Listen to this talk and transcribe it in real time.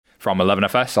From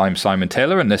 11FS, I'm Simon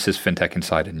Taylor, and this is FinTech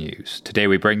Insider News. Today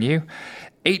we bring you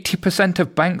 80%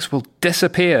 of banks will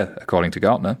disappear, according to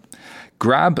Gartner.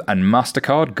 Grab and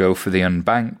MasterCard go for the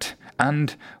unbanked.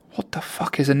 And what the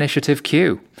fuck is Initiative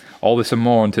Q? All this and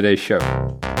more on today's show.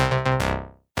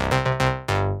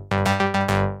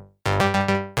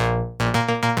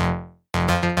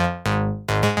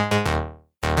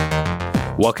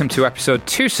 Welcome to episode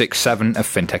 267 of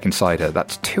FinTech Insider.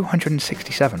 That's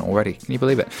 267 already. Can you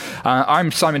believe it?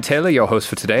 I'm Simon Taylor, your host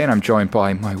for today, and I'm joined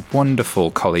by my wonderful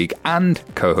colleague and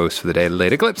co-host for the day,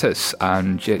 Leda Glyptis.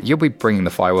 And you'll be bringing the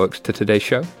fireworks to today's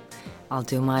show. I'll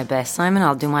do my best, Simon.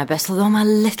 I'll do my best, although I'm a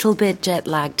little bit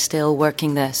jet-lagged still,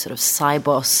 working the sort of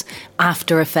Cybos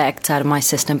after effects out of my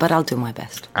system, but I'll do my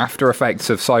best. After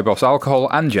effects of Cybos alcohol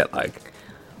and jet lag.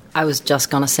 I was just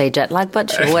going to say jet lag,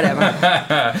 but sure, whatever.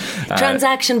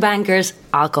 Transaction bankers,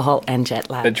 alcohol and jet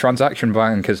lag. The transaction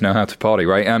bankers know how to party,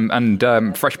 right?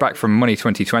 And fresh back from Money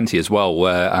 2020 as well,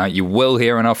 where you will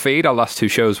hear in our feed. Our last two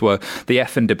shows were the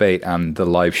Effin' Debate and the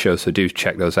live show, so do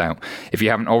check those out if you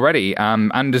haven't already.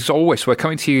 And as always, we're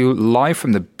coming to you live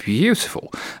from the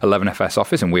beautiful 11FS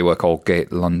office in WeWork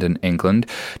Aldgate, London, England.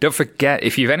 Don't forget,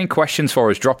 if you have any questions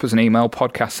for us, drop us an email,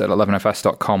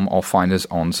 podcast@11fs.com, or find us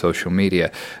on social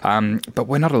media. But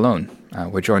we're not alone.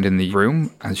 We're joined in the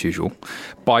room, as usual,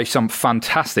 by some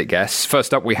fantastic guests.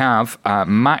 First up, we have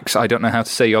Max, I don't know how to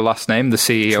say your last name, the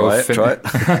CEO of Try it.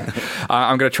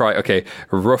 I'm going to try it. Okay.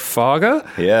 Rufaga?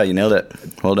 Yeah, you nailed it.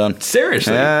 Well done.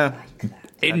 Seriously? Yeah.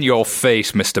 In your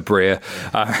face, Mr. Breer.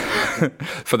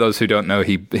 For those who don't know,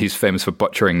 he's famous for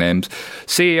butchering names.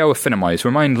 CEO of Finimize.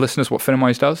 Remind listeners what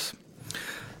Finimize does.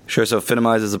 Sure. So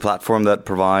Finimize is a platform that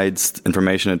provides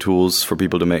information and tools for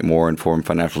people to make more informed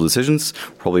financial decisions.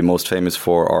 Probably most famous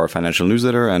for our financial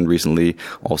newsletter, and recently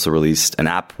also released an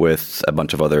app with a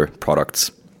bunch of other products.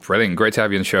 Brilliant. Great to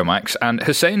have you on the show, Max. And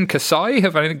Hussein Kasai,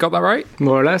 have I got that right?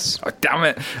 More or less. Oh, damn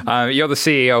it. You're the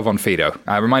CEO of Onfido.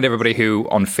 Remind everybody who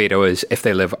Onfido is if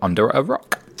they live under a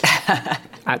rock.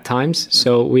 At times.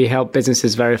 So we help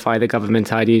businesses verify the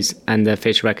government IDs and the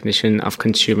facial recognition of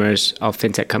consumers of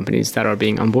fintech companies that are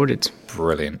being onboarded.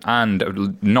 Brilliant.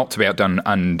 And not to be outdone,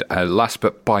 and last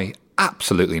but by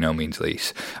absolutely no means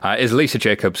least, is Lisa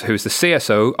Jacobs, who's the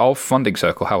CSO of Funding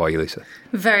Circle. How are you, Lisa?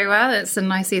 Very well. It's a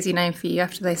nice, easy name for you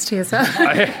after those two as well.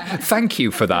 Thank you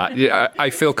for that.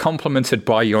 I feel complimented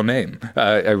by your name.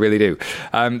 I really do.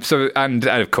 And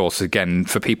of course, again,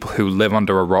 for people who live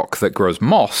under a rock that grows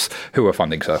moss, who are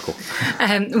Funding Circle?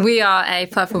 We are a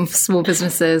platform for small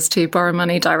businesses to borrow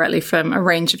money directly from a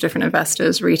range of different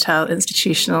investors, retail,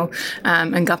 institutional,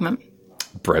 and government.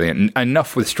 Brilliant.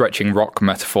 Enough with stretching rock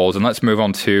metaphors, and let's move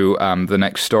on to the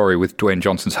next story with Dwayne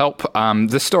Johnson's help.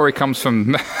 This story comes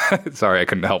from... Sorry, I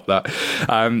couldn't help that.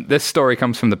 This story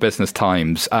comes from the Business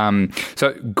Times.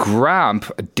 So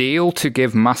Grab, a deal to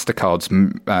give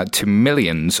MasterCards to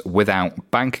millions without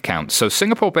bank accounts. So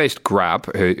Singapore-based Grab,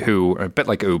 who are a bit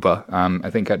like Uber, I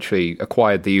think actually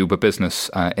acquired the Uber business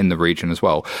in the region as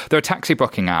well. They're a taxi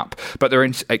booking app, but they're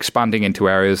expanding into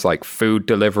areas like food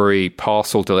delivery,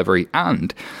 parcel delivery,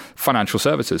 and financial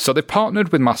services. So they've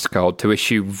partnered with MasterCard to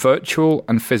issue virtual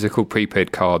and physical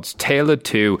prepaid cards tailored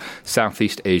to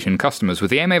Southeast Asian customers, with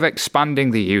the aim of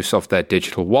expanding the use of their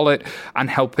digital wallet and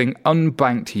helping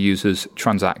unbanked users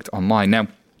transact online. Now,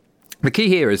 the key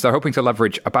here is they're hoping to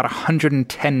leverage about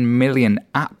 110 million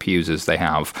app users they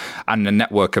have and a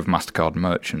network of MasterCard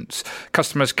merchants.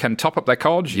 Customers can top up their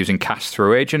cards using cash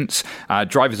through agents.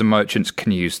 Drivers and merchants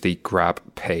can use the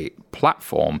GrabPay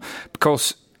platform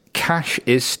because cash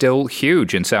is still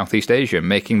huge in Southeast Asia,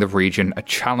 making the region a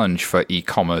challenge for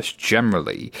e-commerce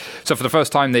generally. So for the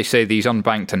first time, they say these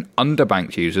unbanked and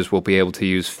underbanked users will be able to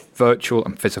use virtual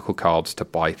and physical cards to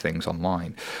buy things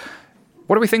online.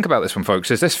 What do we think about this one, folks?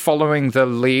 Is this following the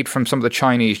lead from some of the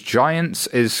Chinese giants?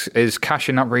 Is cash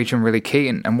in that region really key?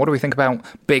 And what do we think about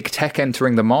big tech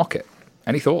entering the market?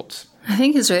 Any thoughts? I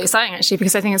think it's really exciting, actually,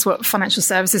 because I think it's what financial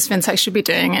services fintech should be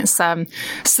doing. It's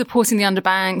supporting the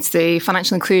underbanked, the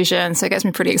financial inclusion. So it gets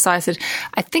me pretty excited.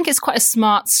 I think it's quite a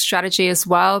smart strategy as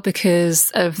well because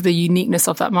of the uniqueness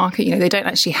of that market. You know, they don't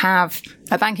actually have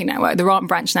a banking network. There aren't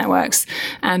branch networks.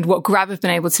 And what Grab have been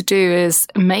able to do is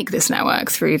make this network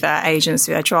through their agents,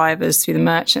 through their drivers, through the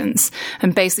merchants,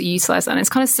 and basically utilize that. And it's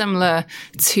kind of similar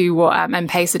to what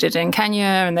M-Pesa did in Kenya,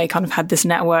 and they kind of had this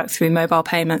network through mobile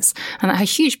payments. And that had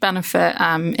a huge benefit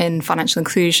in financial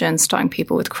inclusion, starting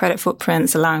people with credit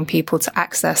footprints, allowing people to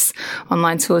access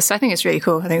online tools. So I think it's really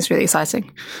cool. I think it's really exciting.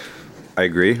 I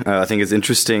agree. I think it's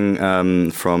interesting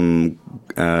from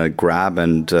Grab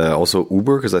and also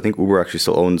Uber, because I think Uber actually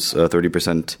still owns a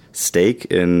 30% stake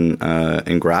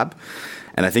in Grab.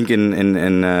 And I think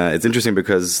it's interesting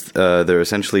because there are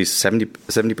essentially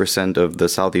 70% of the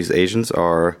Southeast Asians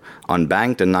are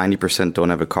unbanked and 90%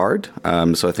 don't have a card.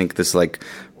 So I think this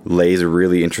lays a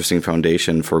really interesting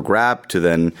foundation for Grab to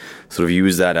then sort of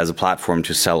use that as a platform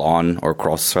to sell on or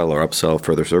cross-sell or upsell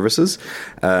further services.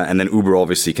 And then Uber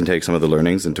obviously can take some of the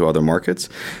learnings into other markets.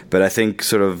 But I think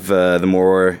sort of the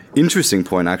more interesting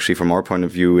point actually from our point of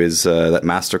view is that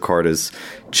MasterCard is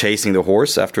chasing the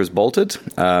horse after it's bolted.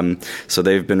 So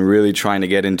they've been really trying to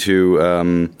get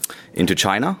into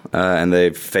China, and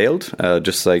they've failed,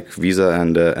 just like Visa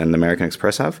and American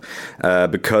Express have,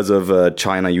 because of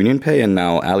China UnionPay and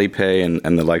now Alipay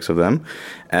and the likes of them.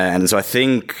 And so I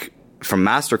think from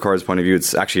MasterCard's point of view,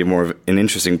 it's actually more of an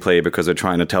interesting play because they're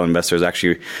trying to tell investors,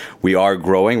 actually, we are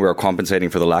growing, we are compensating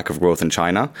for the lack of growth in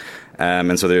China.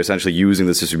 And so they're essentially using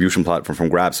this distribution platform from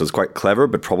Grab. So it's quite clever,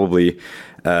 but probably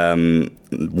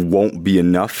won't be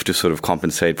enough to sort of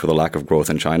compensate for the lack of growth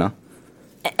in China.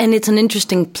 And it's an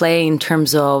interesting play in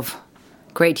terms of,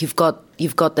 great, you've got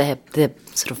the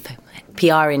sort of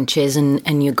PR inches,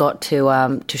 and you got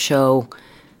to show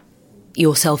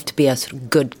yourself to be a sort of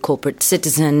good corporate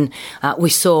citizen. We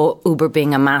saw Uber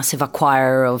being a massive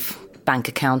acquirer of bank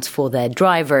accounts for their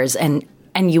drivers, and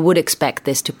you would expect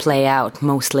this to play out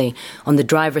mostly on the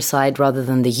driver side rather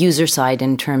than the user side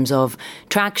in terms of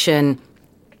traction.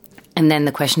 And then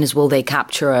the question is, will they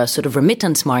capture a sort of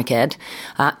remittance market,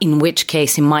 in which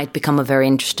case it might become a very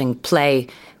interesting play,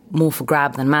 more for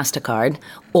Grab than MasterCard,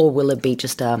 or will it be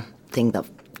just a thing that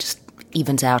just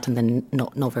evens out and then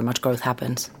not very much growth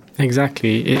happens?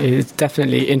 Exactly. It's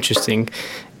definitely interesting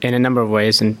in a number of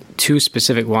ways, and two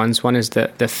specific ones. One is the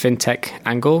fintech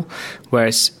angle, where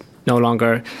it's no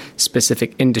longer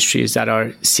specific industries that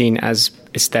are seen as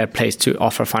it's their place to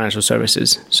offer financial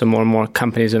services. So more and more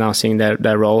companies are now seeing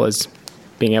their role as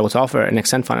being able to offer and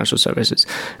extend financial services.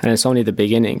 And it's only the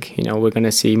beginning. We're going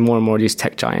to see more and more of these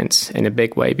tech giants in a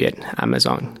big way, be it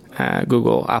Amazon,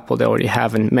 Google, Apple, they already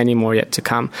have, and many more yet to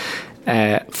come.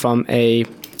 From a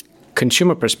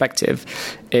consumer perspective,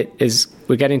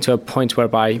 we're getting to a point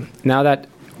whereby now that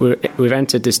we've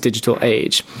entered this digital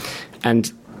age,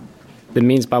 and the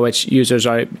means by which users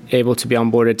are able to be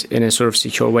onboarded in a sort of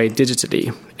secure way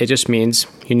digitally, it just means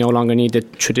you no longer need the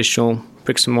traditional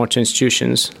bricks and mortar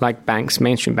institutions like banks,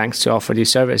 mainstream banks, to offer these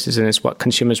services, and it's what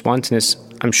consumers want, and it's,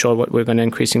 I'm sure, what we're going to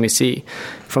increasingly see.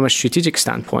 From a strategic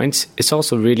standpoint, it's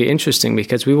also really interesting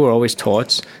because we were always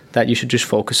taught that you should just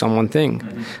focus on one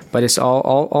thing, but it's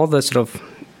all the sort of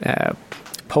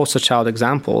poster child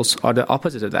examples are the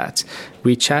opposite of that.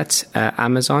 WeChat,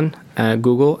 Amazon,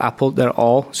 Google, Apple, they're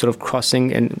all sort of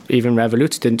crossing, and even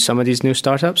Revolut, some of these new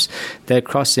startups, they're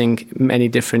crossing many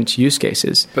different use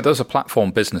cases. But those are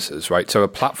platform businesses, right? So a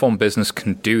platform business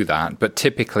can do that, but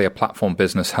typically a platform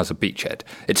business has a beachhead.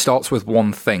 It starts with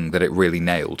one thing that it really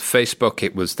nailed.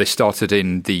 Facebook, they started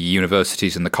in the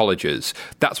universities and the colleges.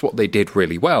 That's what they did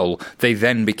really well. They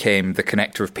then became the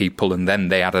connector of people, and then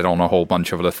they added on a whole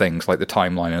bunch of other things like the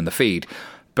timeline and the feed.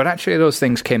 But actually those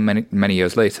things came many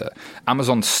years later.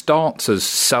 Amazon starts as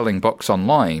selling books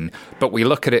online, but we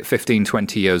look at it 15,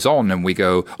 20 years on and we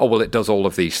go, oh, well, it does all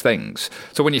of these things.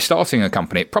 So when you're starting a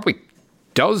company, it probably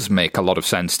does make a lot of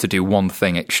sense to do one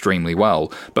thing extremely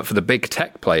well. But for the big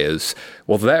tech players,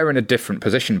 well, they're in a different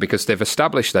position because they've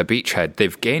established their beachhead.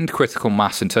 They've gained critical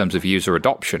mass in terms of user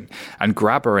adoption, and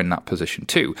Grab are in that position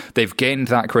too. They've gained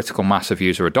that critical mass of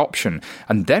user adoption.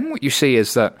 And then what you see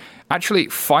is that actually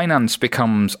finance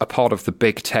becomes a part of the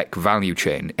big tech value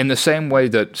chain in the same way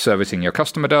that servicing your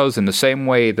customer does, in the same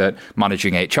way that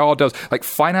managing HR does. Like,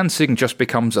 financing just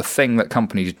becomes a thing that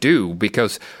companies do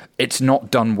because it's not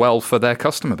done well for their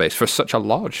customer base, for such a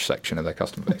large section of their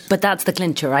customer base. But that's the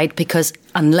clincher, right? Because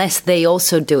unless they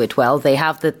also do it well, they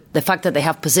have the fact that they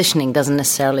have positioning doesn't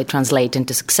necessarily translate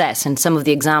into success. And some of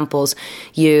the examples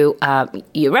you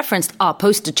referenced are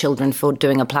poster children for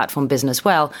doing a platform business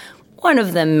well. One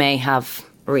of them may have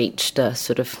reached a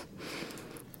sort of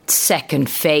second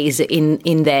phase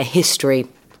in their history.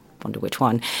 Wonder which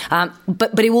one.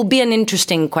 But it will be an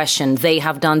interesting question. They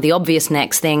have done the obvious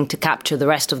next thing to capture the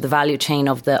rest of the value chain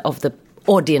of the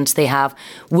audience they have.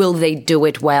 Will they do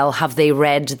it well? Have they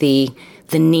read the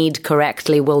need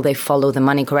correctly? Will they follow the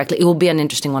money correctly? It will be an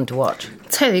interesting one to watch.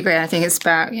 Totally agree. I think it's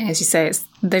about, as you say, it's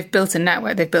they've built a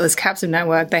network, they've built this captive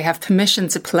network, they have permission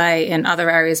to play in other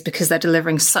areas because they're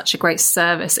delivering such a great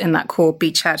service in that core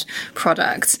beachhead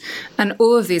product. And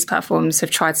all of these platforms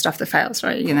have tried stuff that fails,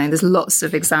 right? You know, there's lots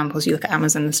of examples. You look at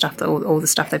Amazon and stuff, that all the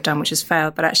stuff they've done which has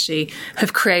failed, but actually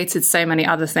have created so many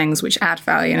other things which add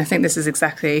value. And I think this is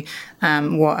exactly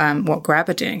what Grab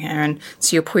are doing here. And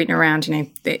to your point around, you know,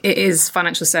 it is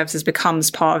financial services becomes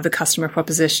part of the customer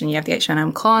proposition. You have the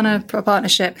H&M Klarna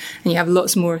partnership, and you have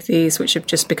lots more of these which are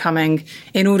just becoming,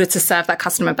 in order to serve that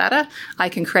customer better, I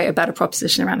can create a better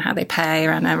proposition around how they pay,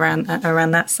 around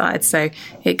that side. So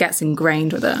it gets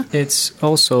ingrained with it. It's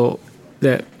also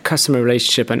the customer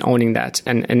relationship and owning that.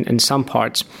 And in some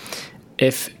parts,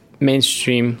 if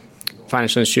mainstream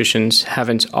financial institutions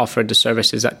haven't offered the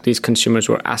services that these consumers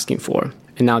were asking for,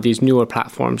 and now these newer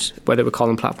platforms, whether we call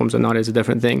them platforms or not is a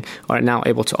different thing, are now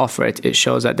able to offer it, it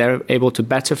shows that they're able to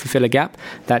better fulfill a gap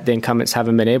that the incumbents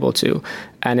haven't been able to.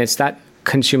 And it's that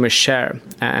consumer share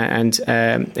and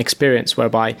experience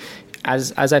whereby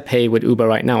as I pay with Uber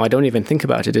right now, I don't even think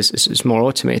about it. It's more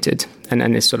automated,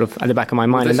 and it's sort of at the back of my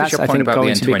mind. Well, and that's, your I point think, about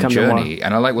going the to become end-to-end more. journey.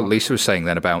 And I like what Lisa was saying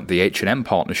then about the H&M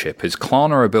partnership. Is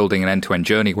Klarna are building an end-to-end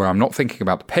journey where I'm not thinking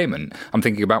about the payment. I'm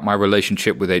thinking about my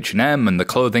relationship with H&M and the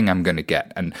clothing I'm going to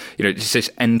get. And, you know, it's this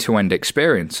end-to-end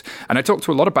experience. And I talk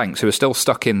to a lot of banks who are still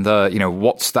stuck in the, you know,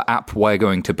 what's the app we're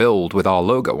going to build with our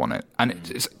logo on it?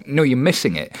 And no, you're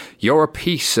missing it. You're a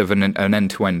piece of an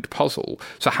end-to-end puzzle.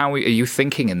 So how are you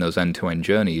thinking in those end-to-end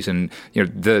journeys? And, you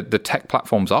know, the tech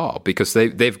platforms are, because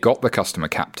they've got the customer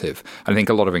captive. I think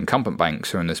a lot of incumbent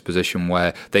banks are in this position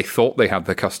where they thought they had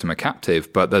the customer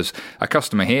captive, but there's a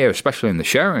customer here, especially in the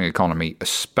sharing economy,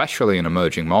 especially in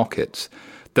emerging markets,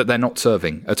 that they're not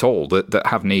serving at all, that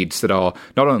have needs that are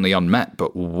not only unmet,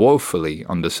 but woefully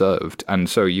underserved. And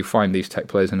so you find these tech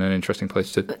players in an interesting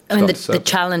place to I mean, the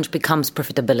challenge becomes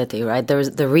profitability, right?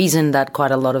 There's the reason that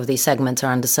quite a lot of these segments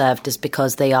are underserved is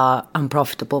because they are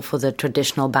unprofitable for the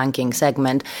traditional banking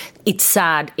segment. It's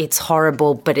sad, it's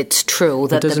horrible, but it's true.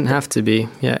 That it doesn't have to be.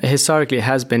 Yeah, historically it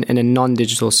has been in a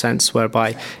non-digital sense,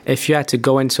 whereby if you had to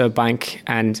go into a bank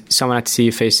and someone had to see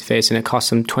you face-to-face and it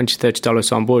cost them $20, $30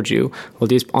 to onboard you, well,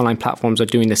 these online platforms are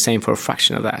doing the same for a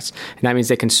fraction of that. And that means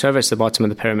they can service the bottom of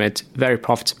the pyramid very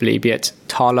profitably, be it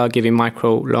Tala giving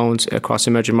micro loans across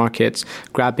emerging markets,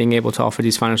 Grab being able to offer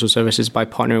these financial services by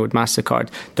partnering with MasterCard.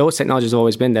 Those technologies have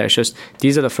always been there. It's just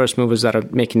these are the first movers that are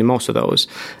making the most of those,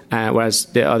 whereas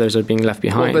the others are being left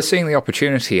behind. Well, they're seeing the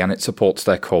opportunity, and it supports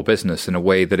their core business in a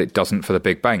way that it doesn't for the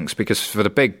big banks, because for the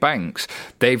big banks,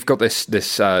 they've got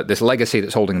this legacy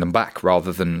that's holding them back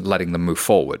rather than letting them move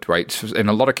forward, right? In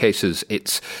a lot of cases,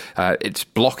 it's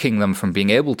blocking them from being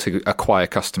able to acquire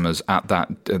customers at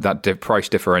that price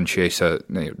differentiator,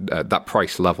 that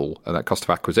price level, that cost of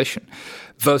acquisition,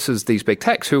 versus these big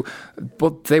techs who,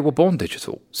 well, they were born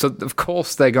digital. So, of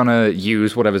course, they're going to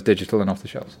use whatever's digital and off the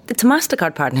shelves. It's a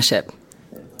MasterCard partnership.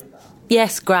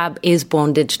 Yes, Grab is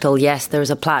born digital. Yes, there's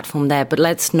a platform there, but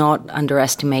let's not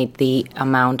underestimate the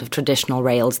amount of traditional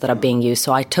rails that are being used.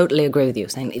 So I totally agree with you,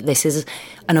 saying this is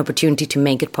an opportunity to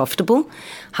make it profitable.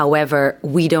 However,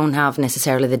 we don't have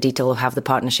necessarily the detail of how the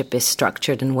partnership is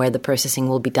structured and where the processing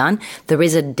will be done. There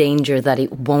is a danger that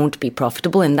it won't be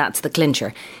profitable, and that's the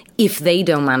clincher. If they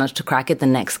don't manage to crack it, the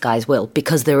next guys will,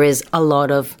 because there is a lot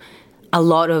of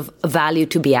value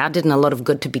to be added and a lot of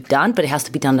good to be done, but it has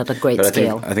to be done at a great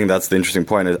scale. I think that's the interesting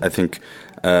point. I think,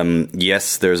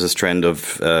 yes, there's this trend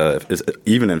of,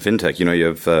 even in fintech, you know, you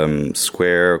have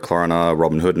Square, Klarna,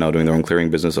 Robinhood now doing their own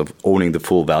clearing business of owning the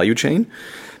full value chain.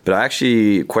 But I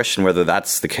actually question whether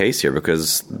that's the case here,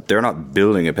 because they're not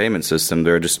building a payment system.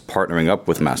 They're just partnering up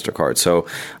with MasterCard. So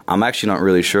I'm actually not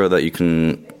really sure that you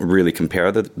can really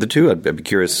compare the two. I'd be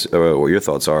curious what your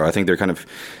thoughts are. I think they're kind of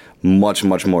much,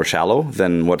 much more shallow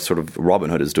than what sort of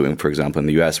Robinhood is doing, for example, in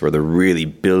the US, where they're really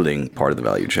building part of the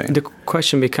value chain. The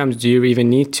question becomes, do you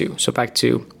even need to? So back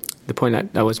to the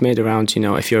point that was made around, you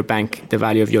know, if you're a bank, the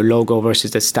value of your logo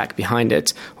versus the stack behind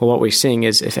it. Well, what we're seeing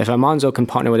is if Amanzo can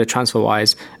partner with a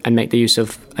TransferWise and make the use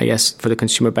of, I guess, for the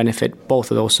consumer benefit,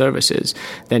 both of those services,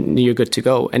 then you're good to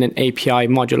go. In an API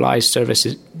modularized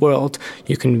services world,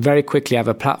 you can very quickly have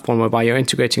a platform whereby you're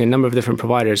integrating a number of different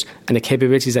providers, and the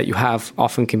capabilities that you have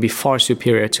often can be far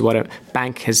superior to what a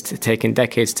bank has taken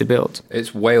decades to build.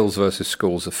 It's whales versus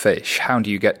schools of fish. How do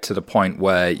you get to the point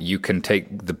where you can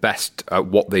take the best at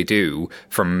what they do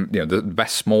from, you know, the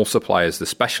best small suppliers, the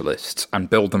specialists,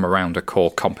 and build them around a core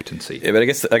competency? Yeah, but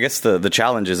I guess the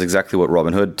challenge is exactly what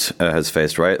Robinhood has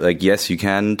faced, right? Like, yes, you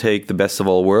can take the best of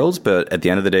all worlds, but at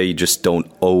the end of the day, you just don't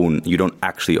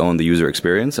actually own the user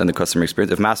experience and the customer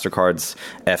experience. If MasterCard's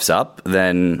F's up,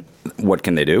 then what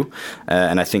can they do?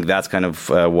 And I think that's kind of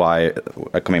why,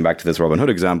 coming back to this Robinhood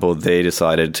example, they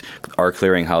decided our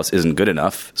clearinghouse isn't good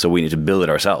enough, so we need to build it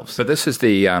ourselves. But this is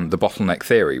the bottleneck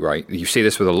theory, right? You see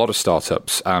this with a lot of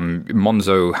startups.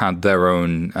 Monzo had their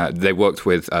own, they worked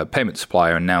with a payment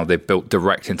supplier, and now they've built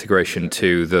direct integration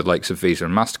to the likes of Visa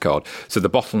and MasterCard. So the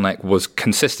bottleneck was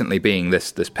consistently being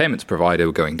this payments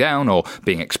provider going down or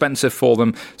being expensive for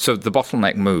them. So the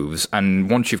bottleneck moves, and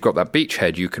once you've got that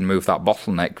beachhead, you can move that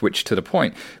bottleneck, which to the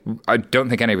point, I don't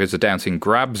think any of us are doubting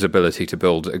Grab's ability to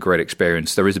build a great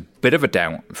experience. There is a bit of a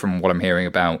doubt from what I'm hearing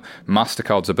about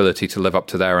MasterCard's ability to live up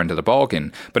to their end of the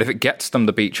bargain. But if it gets them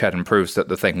the beachhead and proves that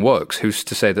the thing works, who's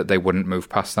to say that they wouldn't move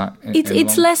past that?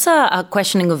 It's less a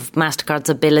questioning of MasterCard's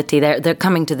ability. They're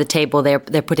coming to the table. They're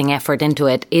putting effort into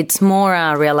it. It's more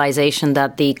a realization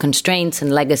that the constraints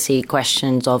and legacy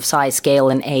questions of size, scale,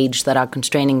 and age that are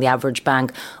constraining the average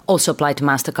bank also apply to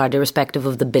MasterCard, irrespective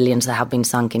of the billions that have been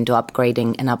sunk into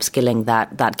upgrading and upskilling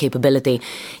that capability.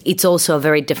 It's also a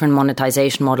very different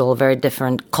monetization model, a very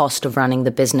different cost of running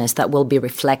the business that will be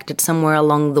reflected somewhere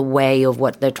along the way of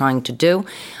what they're trying to do.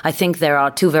 I think there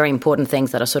are two very important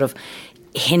things that are sort of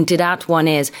hinted at. One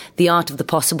is the art of the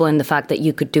possible, and the fact that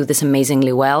you could do this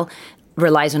amazingly well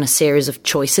relies on a series of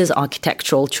choices,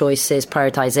 architectural choices,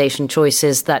 prioritization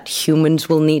choices that humans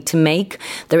will need to make.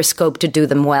 There is scope to do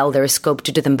them well, there is scope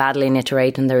to do them badly and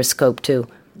iterate, and there is scope to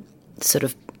sort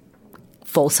of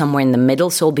fall somewhere in the middle.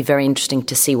 So it'll be very interesting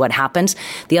to see what happens.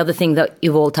 The other thing that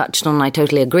you've all touched on, I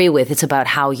totally agree with, it's about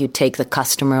how you take the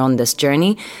customer on this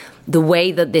journey. The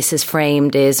way that this is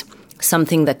framed is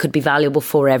something that could be valuable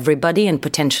for everybody and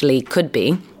potentially could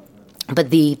be. But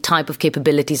the type of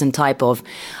capabilities and type of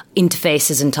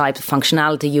interfaces and type of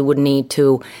functionality you would need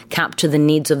to capture the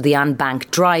needs of the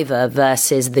unbanked driver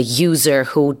versus the user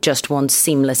who just wants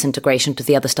seamless integration to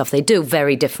the other stuff they do,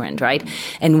 very different, right?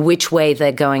 And which way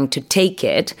they're going to take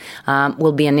it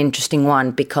will be an interesting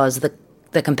one, because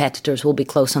the competitors will be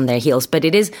close on their heels. But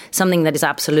it is something that is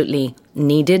absolutely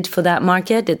needed for that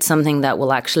market. It's something that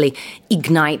will actually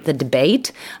ignite the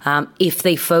debate. If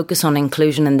they focus on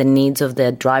inclusion and the needs of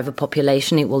the driver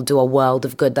population, it will do a world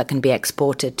of good that can be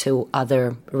exported to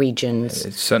other regions.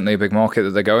 It's certainly a big market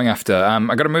that they're going after. I've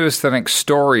got to move us to the next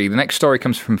story. The next story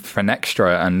comes from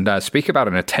Finextra and speak about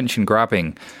an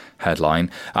attention-grabbing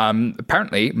headline.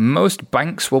 Apparently, most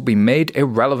banks will be made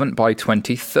irrelevant by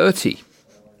 2030.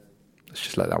 Let's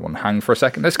just let that one hang for a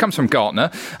second. This comes from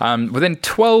Gartner. Within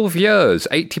 12 years,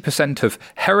 80% of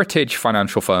heritage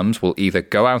financial firms will either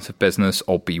go out of business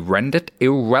or be rendered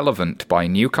irrelevant by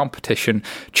new competition,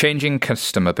 changing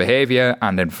customer behavior,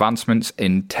 and advancements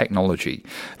in technology.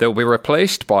 They will be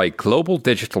replaced by global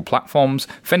digital platforms,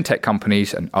 fintech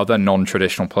companies, and other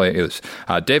non-traditional players.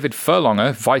 David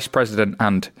Furlonger, Vice President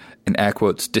and, in air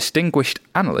quotes, distinguished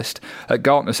analyst at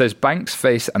Gartner, says banks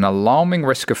face an alarming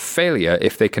risk of failure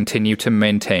if they continue to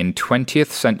maintain 20th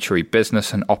century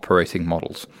business and operating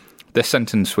models. This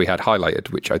sentence we had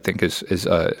highlighted, which I think is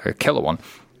a killer one.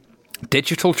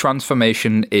 Digital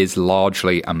transformation is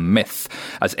largely a myth,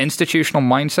 as institutional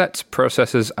mindsets,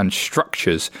 processes, and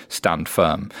structures stand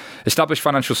firm. Established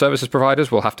financial services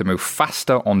providers will have to move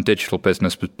faster on digital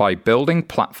business by building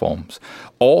platforms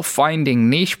or finding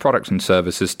niche products and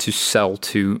services to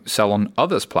sell on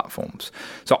others' platforms.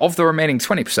 So of the remaining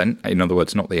 20%, in other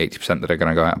words, not the 80% that are going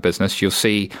to go out of business, you'll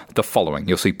see the following.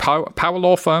 You'll see power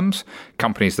law firms,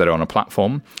 companies that are on a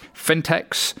platform,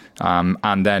 fintechs,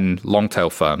 and then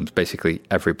long-tail firms, basically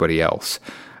everybody else.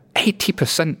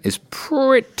 80% is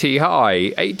pretty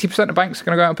high. 80% of banks are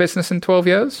going to go out of business in 12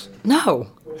 years? No,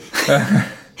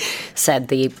 said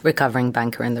the recovering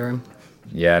banker in the room.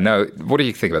 Yeah, no. What do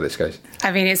you think about this, guys?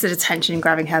 I mean, it's an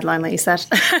attention-grabbing headline, like you said.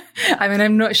 I mean,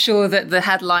 I'm not sure that the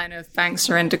headline of banks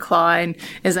are in decline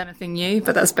is anything new,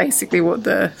 but that's basically what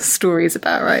the story is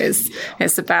about, right?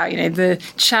 It's about, the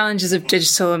challenges of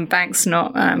digital and banks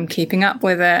not keeping up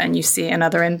with it, and you see it in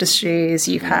other industries.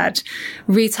 You've had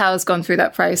retailers gone through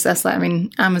that process.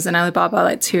 Amazon, Alibaba,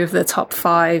 like two of the top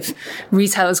 5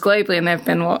 retailers globally, and they've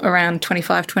been, around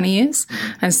 25, 20 years.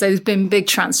 And so there's been big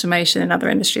transformation in other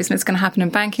industries, and it's going to happen in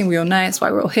banking. We all know it's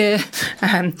why we're all here.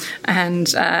 How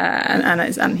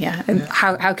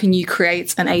can you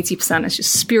create an 80%? It's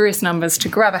just spurious numbers to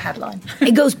grab a headline.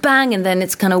 It goes bang, and then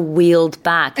it's kind of wheeled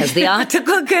back as the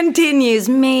article continues.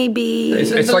 Maybe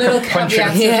it's like a punch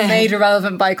made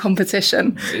irrelevant by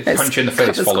competition. It's punch in the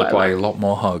face followed by a lot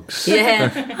more hugs.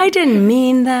 Yeah, I didn't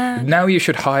mean that. Now you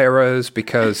should hire us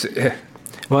because.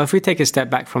 Well, if we take a step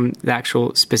back from the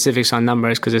actual specifics on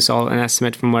numbers, because it's all an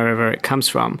estimate from wherever it comes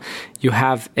from, you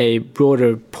have a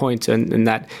broader point in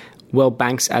that will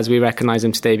banks as we recognize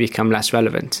them today become less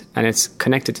relevant? And it's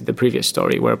connected to the previous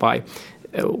story, whereby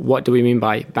what do we mean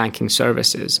by banking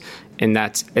services? In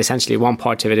that essentially one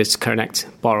part of it is to connect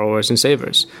borrowers and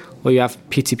savers. Well, you have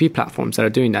P2P platforms that are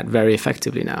doing that very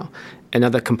effectively now.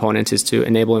 Another component is to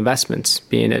enable investments,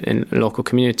 be it in local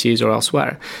communities or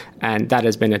elsewhere. And that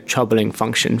has been a troubling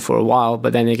function for a while.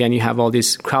 But then again, you have all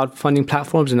these crowdfunding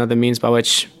platforms and other means by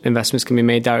which investments can be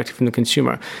made directly from the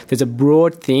consumer. There's a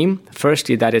broad theme,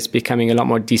 firstly, that it's becoming a lot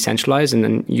more decentralized and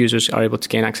then users are able to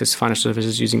gain access to financial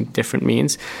services using different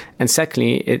means. And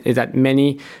secondly, is that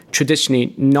many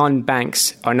traditionally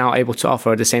non-banks are now able to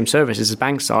offer the same services as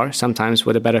banks are, sometimes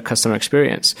with a better customer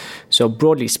experience. So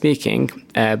broadly speaking,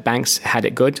 banks had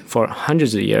it good for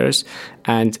hundreds of years.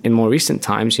 And in more recent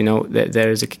times,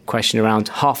 there is a question around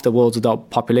half the world's adult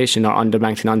population are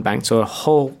underbanked and unbanked. So a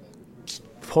whole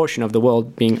portion of the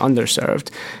world being underserved.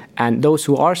 And those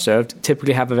who are served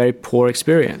typically have a very poor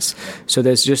experience. So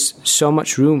there's just so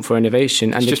much room for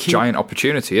innovation. And it's just giant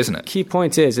opportunity, isn't it? Key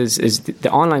point is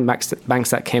the online banks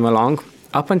that came along,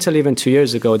 up until even 2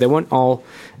 years ago, they weren't all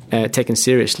taken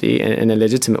seriously in a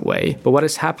legitimate way. But what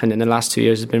has happened in the last 2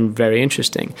 years has been very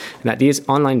interesting. And that these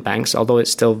online banks, although it's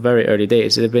still very early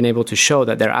days, they've been able to show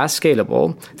that they're as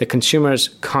scalable, the consumers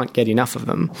can't get enough of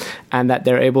them, and that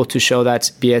they're able to show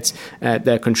that, be it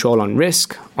their control on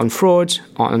risk, on fraud,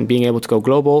 on being able to go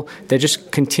global, they're just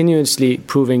continuously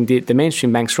proving the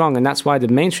mainstream banks wrong. And that's why the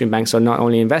mainstream banks are not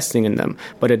only investing in them,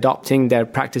 but adopting their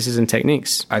practices and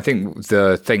techniques. I think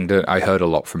the thing that I heard a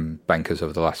lot from bankers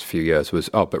over the last few years was,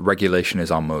 but regulation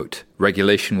is our moat.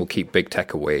 Regulation will keep big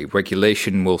tech away.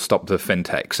 Regulation will stop the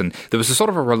fintechs. And there was a sort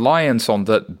of a reliance on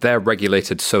that they're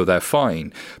regulated, so they're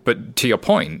fine. But to your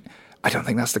point, I don't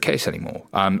think that's the case anymore.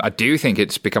 I do think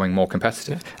it's becoming more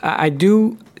competitive. I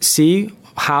do see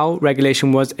how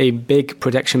regulation was a big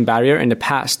protection barrier in the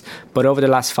past. But over the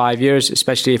last 5 years,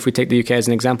 especially if we take the UK as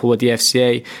an example with the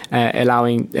FCA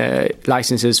allowing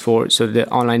licenses for the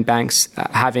online banks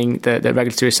having the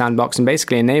regulatory sandbox and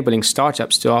basically enabling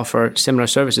startups to offer similar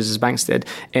services as banks did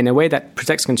in a way that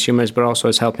protects consumers but also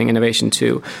is helping innovation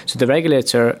too. So the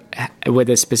regulator with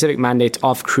a specific mandate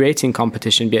of creating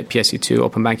competition, be it PSD2,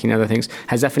 open banking and other things,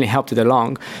 has definitely helped it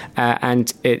along.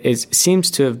 And it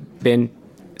seems to have been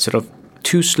sort of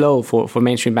too slow for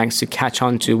mainstream banks to catch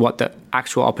on to what the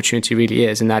actual opportunity really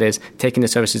is, and that is taking the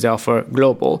services they offer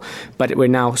global. But we're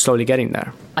now slowly getting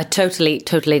there. I totally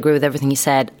agree with everything you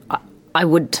said. I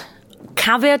would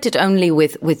caveat it only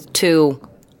with two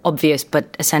obvious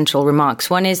but essential remarks.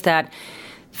 One is that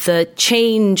the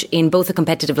change in both the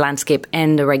competitive landscape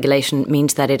and the regulation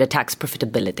means that it attacks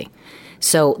profitability.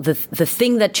 So the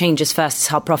thing that changes first is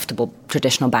how profitable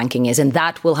traditional banking is, and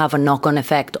that will have a knock-on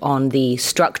effect on the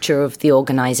structure of the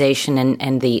organization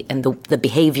and the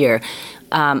behavior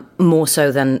more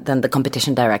so than the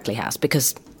competition directly has,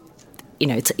 because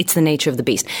it's the nature of the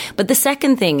beast. But the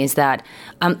second thing is that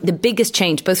the biggest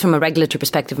change, both from a regulatory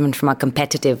perspective and from a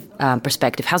competitive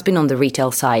perspective, has been on the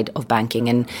retail side of banking,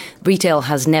 and retail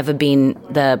has never been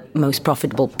the most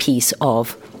profitable piece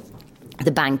of the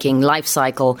banking life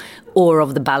cycle or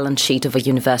of the balance sheet of a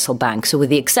universal bank. So with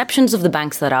the exceptions of the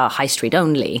banks that are high street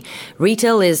only,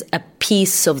 retail is a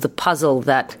piece of the puzzle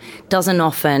that doesn't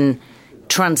often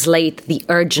translate the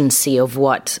urgency of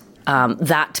what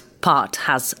that part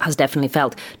has definitely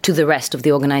felt to the rest of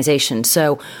the organization.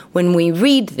 So when we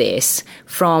read this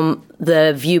from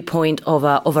the viewpoint of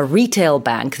a retail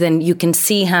bank, then you can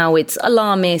see how it's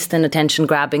alarmist and attention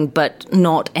grabbing, but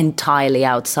not entirely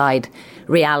outside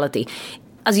reality.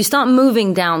 As you start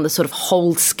moving down the sort of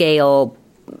wholesale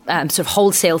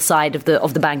side of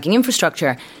the banking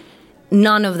infrastructure,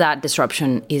 none of that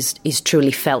disruption is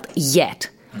truly felt yet.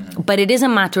 But it is a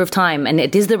matter of time, and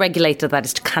it is the regulator that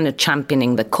is kind of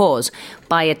championing the cause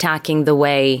by attacking the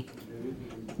way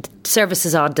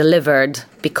services are delivered,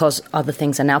 because other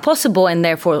things are now possible, and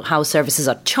therefore how services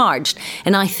are charged.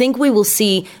 And I think we will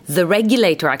see the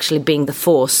regulator actually being the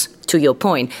force, to your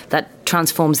point, that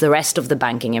transforms the rest of the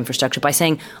banking infrastructure by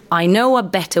saying, I know a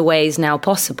better way is now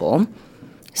possible,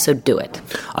 so do it.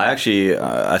 I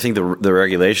think the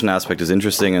regulation aspect is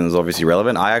interesting and is obviously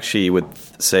relevant. I actually would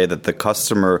say that the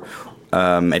customer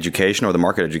education or the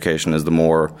market education is the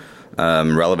more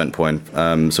relevant point.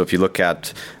 So if you look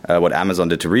at what Amazon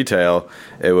did to retail,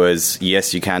 it was,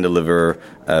 yes, you can deliver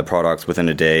products within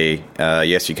a day.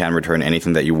 Yes, you can return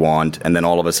anything that you want. And then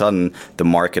all of a sudden, the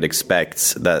market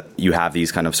expects that you have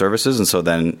these kind of services. And so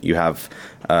then you have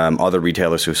other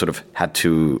retailers who sort of had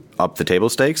to up the table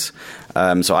stakes.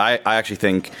 So I actually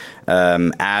think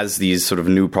as these sort of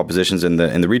new propositions in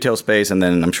the retail space, and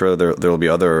then I'm sure there will be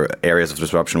other areas of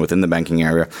disruption within the banking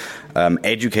area,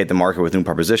 educate the market with new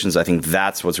propositions. I think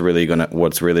that's what's really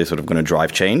sort of going to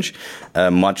drive change,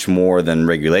 much more than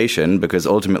regulation, because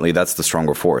ultimately that's the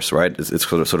stronger force, right? It's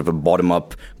sort of a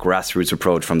bottom-up grassroots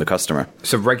approach from the customer.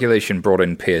 So regulation brought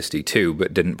in PSD2,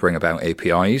 but didn't bring about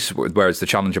APIs, whereas the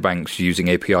challenger banks using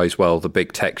APIs well, the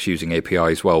big techs using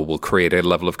APIs well, will create a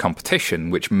level of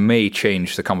competition which may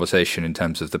change the conversation in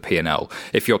terms of the P&L.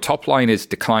 If your top line is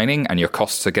declining and your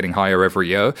costs are getting higher every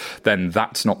year, then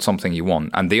that's not something you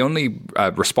want. And the only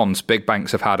response big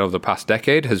banks have had over the past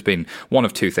decade has been one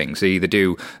of two things. They either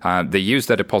they use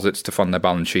their deposits to fund their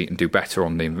balance sheet and do better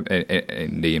on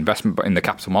in the investment in the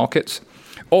capital markets,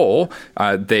 or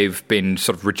they've been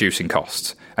sort of reducing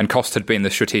costs. And cost had been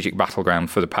the strategic battleground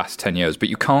for the past 10 years. But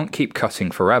you can't keep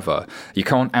cutting forever. You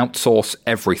can't outsource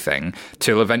everything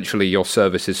till eventually your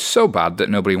service is so bad that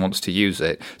nobody wants to use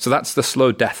it. So that's the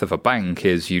slow death of a bank,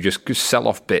 is you just sell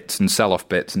off bits and sell off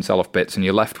bits and sell off bits, and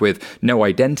you're left with no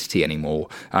identity anymore.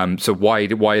 So why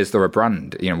is there a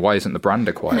brand? Why isn't the brand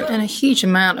acquired? And a huge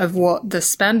amount of what the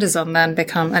spend is on then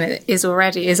become, and it is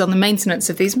already, is on the maintenance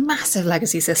of these massive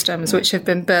legacy systems, which have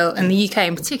been built in the UK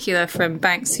in particular from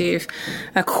banks who've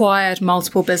acquired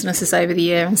multiple businesses over the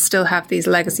year and still have these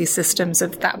legacy systems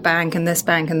of that bank and this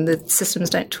bank, and the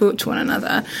systems don't talk to one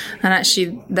another. And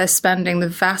actually, they're spending the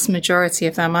vast majority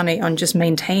of their money on just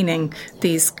maintaining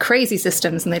these crazy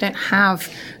systems, and they don't have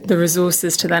the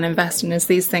resources to then invest in. As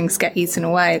these things get eaten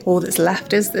away, all that's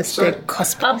left is this big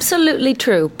cost. Absolutely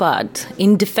true. But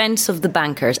in defense of the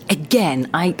bankers, again,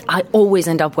 I always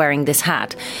end up wearing this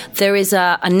hat. There is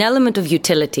an element of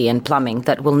utility and plumbing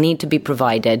that will need to be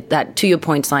provided that, to your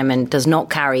point, Simon, does not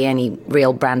carry any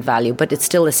real brand value, but it's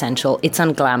still essential. It's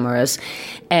unglamorous.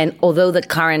 And although the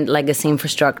current legacy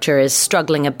infrastructure is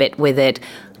struggling a bit with it,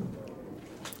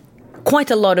 quite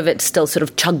a lot of it still sort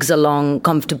of chugs along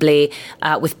comfortably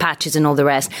with patches and all the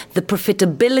rest. The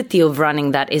profitability of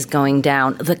running that is going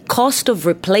down. The cost of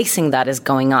replacing that is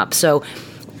going up. So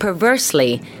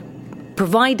perversely,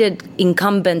 provided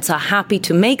incumbents are happy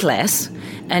to make less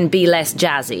and be less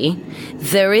jazzy,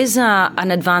 there is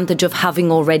an advantage of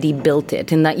having already built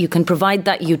it, in that you can provide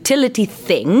that utility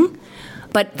thing,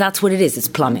 but that's what it is. It's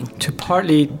plumbing. To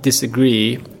partly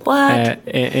disagree in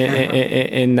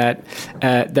that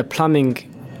the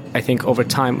plumbing, I think, over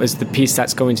time is the piece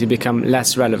that's going to become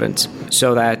less relevant,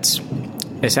 so that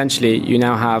essentially you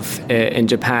now have in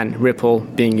Japan Ripple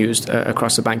being used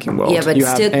across the banking world. Yeah, but it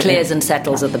still clears and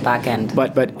settles at the back end.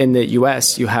 But in the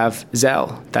US you have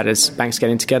Zelle, that is banks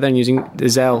getting together and using the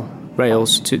Zelle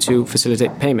rails to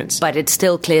facilitate payments. But it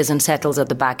still clears and settles at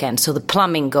the back end. So the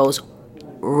plumbing goes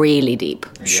really deep.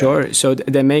 Sure. So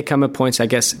there may come a point, I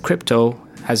guess, crypto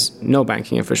has no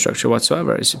banking infrastructure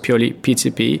whatsoever. It's purely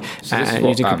P2P and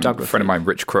using cryptography. A friend of mine,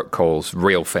 Rich Crook, calls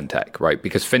real fintech, right?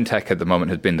 Because fintech at the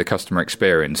moment has been the customer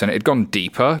experience, and it had gone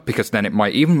deeper, because then it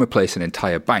might even replace an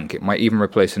entire bank. It might even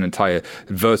replace an entire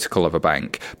vertical of a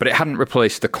bank, but it hadn't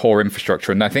replaced the core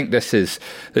infrastructure. And I think this is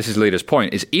Leader's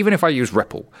point, is even if I use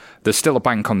Ripple, there's still a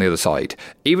bank on the other side.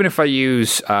 Even if I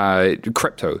use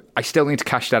crypto, I still need to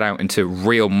cash that out into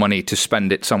real money to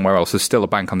spend it somewhere else. There's still a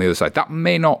bank on the other side. That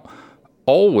may not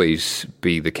always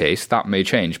be the case. That may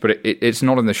change, but it's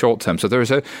not in the short term. So there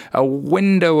is a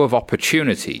window of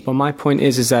opportunity. Well, my point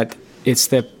is that it's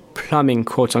the plumbing,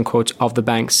 quote unquote, of the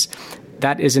banks.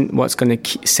 That isn't what's going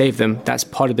to save them. That's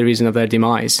part of the reason of their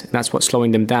demise. And that's what's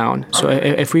slowing them down. So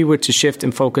if we were to shift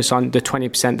and focus on the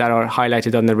 20% that are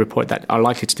highlighted on the report that are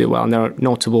likely to do well, and there are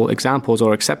notable examples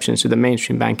or exceptions to the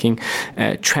mainstream banking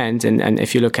trend, and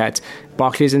if you look at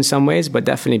Barclays in some ways, but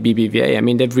definitely BBVA, I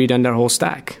mean, they've redone their whole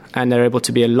stack and they're able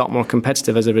to be a lot more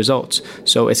competitive as a result.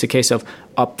 So it's a case of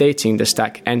updating the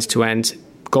stack end to end,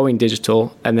 going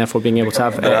digital, and therefore being able to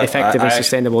have effective and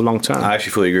sustainable long term. I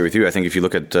actually fully agree with you. I think if you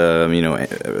look at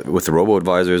with the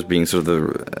robo-advisors being sort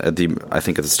of at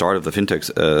the start of the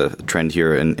fintech trend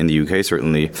here in the UK,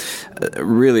 certainly,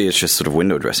 really it's just sort of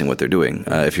window dressing what they're doing.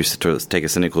 If you take a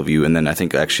cynical view, and then I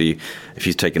think actually if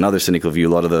you take another cynical view,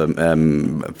 a lot of the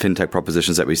fintech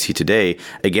propositions that we see today,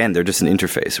 again, they're just an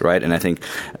interface, right? And I think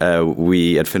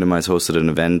we at Finimize hosted an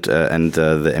event, and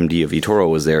the MD of eToro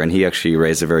was there, and he actually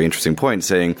raised a very interesting point,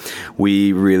 saying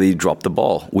we really dropped the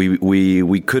ball.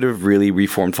 We could have really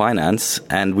reformed finance,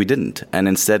 and we didn't. And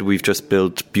instead, we've just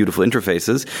built beautiful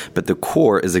interfaces, but the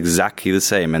core is exactly the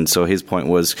same. And so his point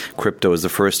was crypto is the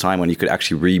first time when you could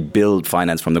actually rebuild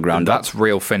finance from the ground up. That's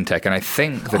real fintech. And I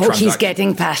think he's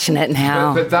getting passionate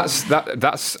now. But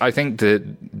that's I think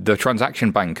the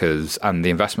transaction bankers and the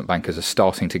investment bankers are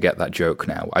starting to get that joke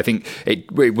now. I think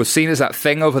it was seen as that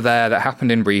thing over there that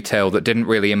happened in retail that didn't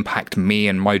really impact me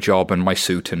and my job and my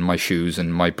suit and my shoes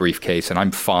and my briefcase, and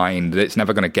I'm fine. It's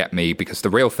never going to get me, because the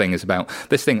real thing is about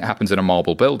this thing that happens in a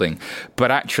marble building.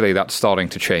 But actually, that's starting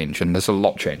to change, and there's a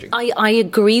lot changing. I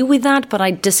agree with that, but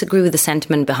I disagree with the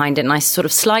sentiment behind it, and I sort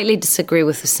of slightly disagree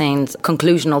with Hussein's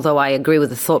conclusion, although I agree with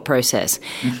the thought process.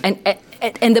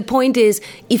 And the point is,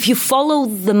 if you follow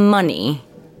the money,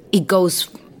 it goes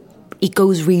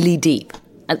really deep.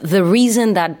 The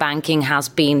reason that banking has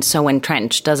been so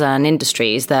entrenched as an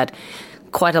industry is that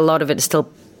quite a lot of it is still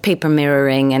paper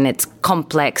mirroring, and it's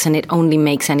complex, and it only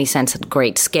makes any sense at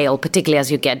great scale, particularly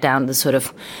as you get down the sort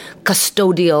of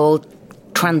custodial,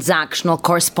 transactional,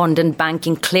 correspondent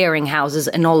banking, clearing houses,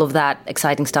 and all of that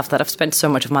exciting stuff that I've spent so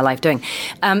much of my life doing.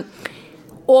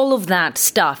 All of that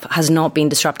stuff has not been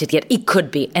disrupted yet. It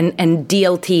could be, and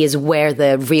DLT is where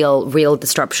the real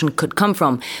disruption could come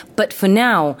from. But for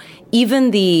now,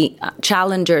 even the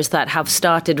challengers that have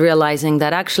started realizing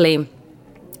that actually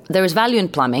there is value in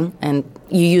plumbing, and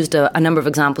you used a number of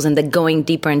examples, and they're going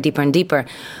deeper and deeper and deeper.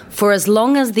 For as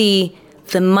long as the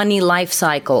money life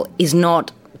cycle is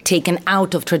not taken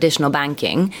out of traditional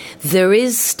banking, there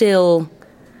is still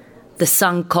the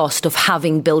sunk cost of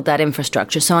having built that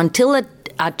infrastructure. So until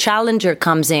a challenger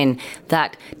comes in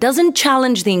that doesn't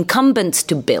challenge the incumbents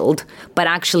to build, but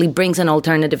actually brings an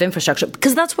alternative infrastructure,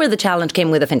 because that's where the challenge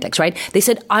came with the fintechs, right? They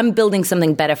said, I'm building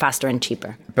something better, faster, and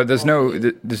cheaper. But there's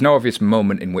no obvious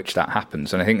moment in which that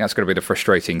happens. And I think that's going to be the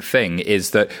frustrating thing,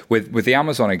 is that with the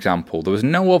Amazon example, there was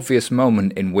no obvious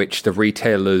moment in which the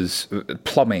retailers'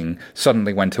 plumbing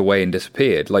suddenly went away and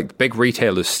disappeared. Like, big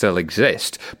retailers still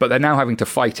exist, but they're now having to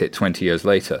fight it 20 years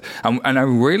later. And I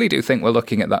really do think we're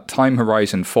looking at that time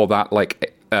horizon for that,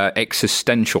 like,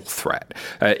 existential threat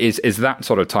is that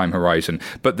sort of time horizon.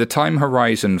 But the time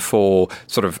horizon for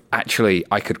sort of, actually,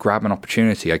 I could grab an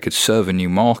opportunity, I could serve a new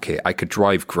market, I could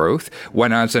drive growth,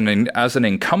 when as an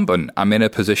incumbent, I'm in a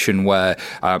position where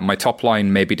my top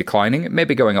line may be declining, it may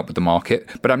be going up with the market,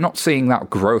 but I'm not seeing that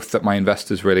growth that my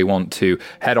investors really want to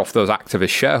head off those activist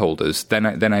shareholders, then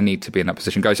I need to be in that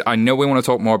position. Guys, I know we want to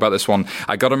talk more about this one.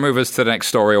 I got to move us to the next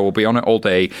story, or we'll be on it all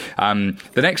day. The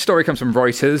next story comes from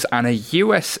Reuters, and a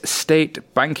US state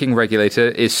banking regulator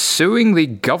is suing the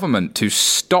government to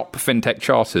stop fintech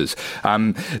charters.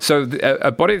 So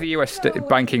a body of the US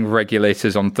banking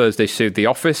regulators on Thursday sued the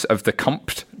Office of the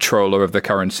Comptroller of the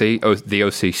Currency, the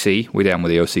OCC, we're down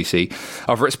with the OCC,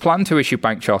 over its plan to issue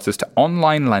bank charters to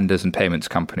online lenders and payments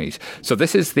companies. So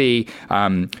this is the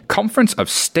Conference of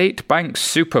State Bank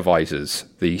Supervisors,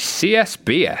 the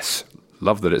CSBS.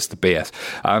 Love that it's the BS.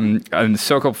 And the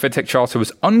so-called fintech charter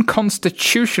was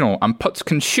unconstitutional and puts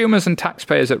consumers and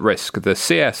taxpayers at risk. The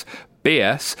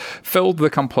CSBS filed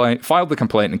the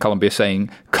complaint in Colombia,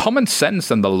 saying, common sense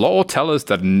and the law tell us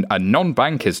that a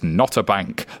non-bank is not a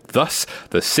bank. Thus,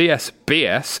 the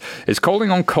CSBS is calling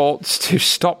on courts to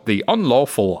stop the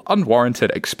unlawful,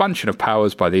 unwarranted expansion of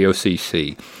powers by the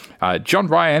OCC. John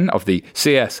Ryan of the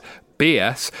CSBS,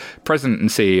 President and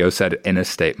CEO, said in a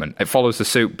statement. It follows the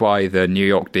suit by the New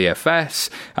York DFS.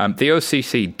 The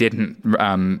OCC didn't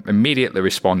immediately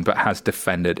respond, but has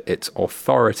defended its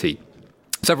authority.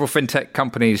 Several fintech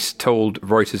companies told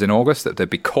Reuters in August that they'd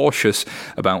be cautious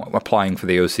about applying for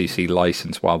the OCC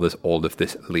license while there's all of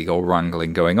this legal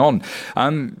wrangling going on.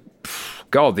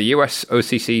 God, the US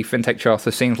OCC fintech charter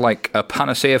seems like a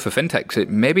panacea for fintechs. It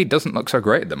maybe doesn't look so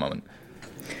great at the moment.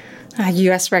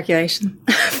 US regulation.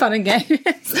 Fun and games.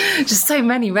 Just so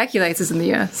many regulators in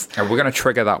the US. We're going to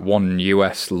trigger that one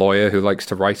US lawyer who likes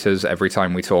to write us every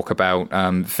time we talk about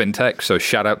fintech. So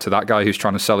shout out to that guy who's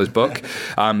trying to sell his book.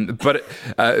 But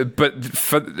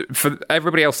for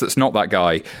everybody else that's not that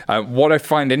guy, what I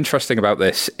find interesting about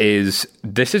this is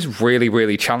really,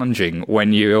 really challenging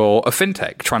when you're a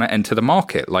fintech trying to enter the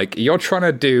market. Like, you're trying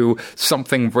to do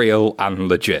something real and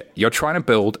legit. You're trying to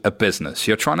build a business.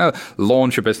 You're trying to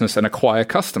launch a business and acquire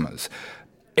customers.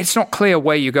 It's not clear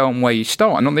where you go and where you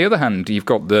start. And on the other hand, you've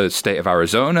got the state of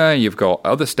Arizona, you've got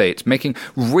other states making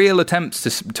real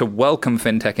attempts to welcome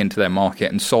fintech into their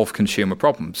market and solve consumer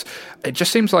problems. It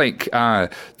just seems like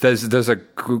there's a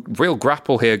real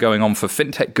grapple here going on for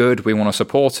fintech good, we want to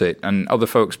support it, and other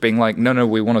folks being like, no,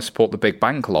 we want to support the big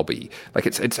bank lobby. Like,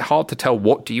 it's hard to tell,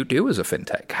 what do you do as a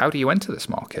fintech? How do you enter this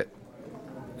market?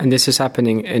 And this is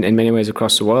happening in many ways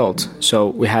across the world. So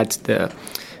we had the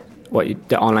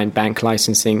online bank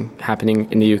licensing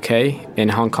happening in the UK. In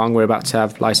Hong Kong, we're about to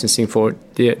have licensing for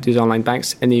these online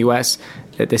banks. In the US,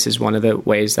 this is one of the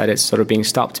ways that it's sort of being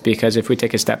stopped, because if we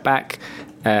take a step back,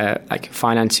 like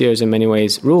financiers in many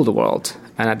ways rule the world.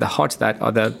 And at the heart of that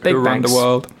are the big Who banks. run the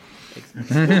world?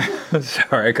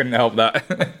 Sorry, I couldn't help that.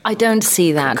 I don't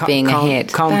see that being a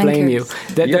hit. Can't blame you.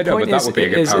 Bankers. Yeah, no, but that would be a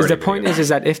good parody the point video. is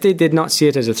that if they did not see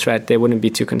it as a threat, they wouldn't be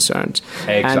too concerned.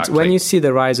 Exactly. And when you see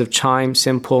the rise of Chime,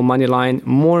 Simple, Moneyline,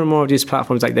 more and more of these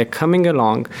platforms, like they're coming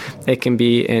along, they can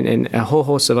be in a whole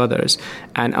host of others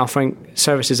and offering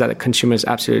services that the consumers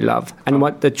absolutely love. And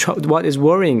what is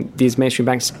worrying these mainstream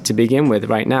banks to begin with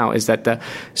right now is that the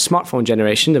smartphone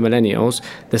generation, the millennials,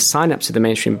 the sign-ups to the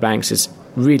mainstream banks is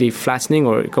really flattening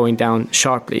or going down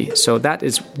sharply. So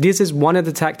this is one of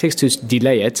the tactics to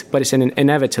delay it, but it's an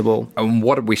inevitable. And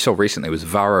what we saw recently was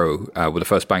Varo were the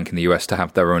first bank in the US to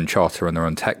have their own charter and their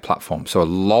own tech platform. So a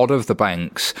lot of the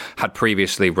banks had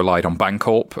previously relied on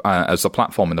Bancorp as the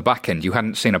platform in the back end. You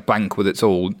hadn't seen a bank with its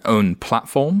own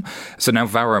platform. So now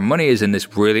Varo Money is in this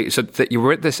so that you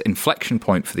were at this inflection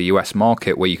point for the US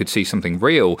market where you could see something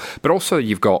real, but also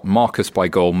you've got Marcus by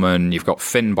Goldman, you've got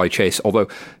Finn by Chase, although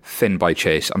Finn by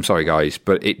Chase, I'm sorry guys,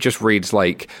 but it just reads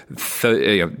like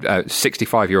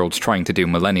 65-year-olds trying to do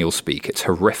millennial speak. It's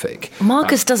horrific.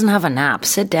 Marcus doesn't have an app.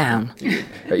 Sit down.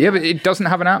 Yeah, but it doesn't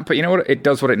have an app, but you know what? It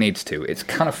does what it needs to. It's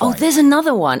kind of fine. Oh, there's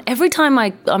another one. Every time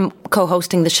I'm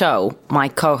co-hosting the show, my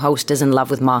co-host is in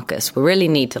love with Marcus. We really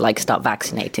need to start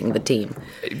vaccinating the team.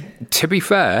 To be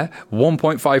fair,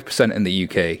 1.5% in the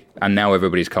UK, and now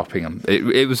everybody's copying them.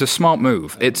 It was a smart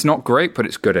move. It's not great, but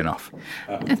it's good enough.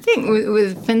 I think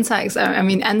with fintechs, I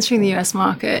mean, entering the US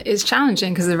market is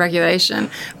challenging because of the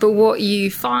regulation. But what you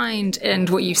find and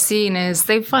what you've seen is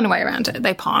they find a way around it.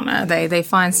 They partner. They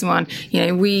find someone.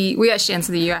 We actually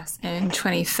entered the US in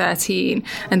 2013,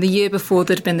 and the year before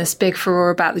there'd been this big furore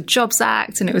about the Jobs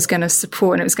Act, and it was going to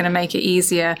support and it was going to make it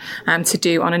easier to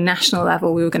do on a national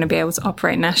level. We were going to be able to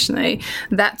operate nationally.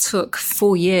 That took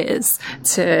 4 years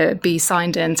to be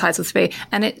signed in Title III,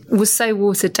 and it was so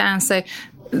watered down. So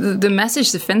the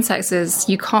message to fintechs is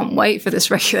you can't wait for this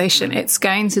regulation. It's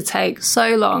going to take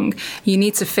so long. You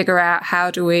need to figure out how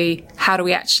do we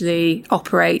actually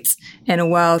operate in a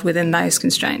world within those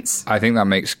constraints. I think that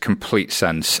makes complete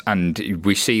sense. And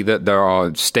we see that there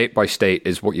are state by state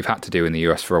is what you've had to do in the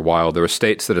US for a while. There are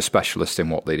states that are specialists in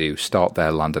what they do. Start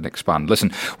there, land and expand.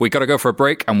 Listen, we got to go for a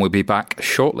break and we'll be back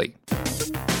shortly.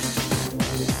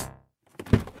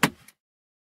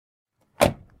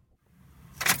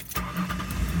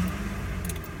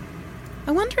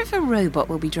 I wonder if a robot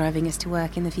will be driving us to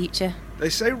work in the future. They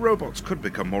say robots could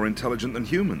become more intelligent than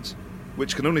humans,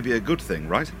 which can only be a good thing,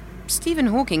 right? Stephen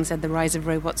Hawking said the rise of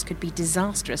robots could be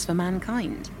disastrous for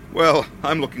mankind. Well,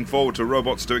 I'm looking forward to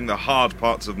robots doing the hard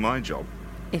parts of my job.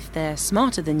 If they're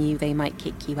smarter than you, they might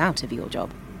kick you out of your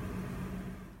job.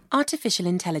 Artificial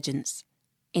intelligence.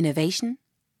 Innovation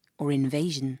or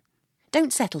invasion.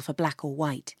 Don't settle for black or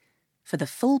white. For the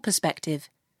full perspective,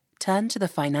 turn to the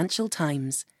Financial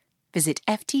Times. Visit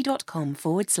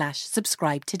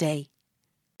ft.com/subscribe today.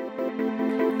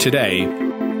 Today,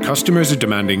 customers are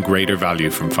demanding greater value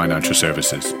from financial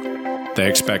services. They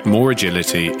expect more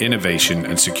agility, innovation,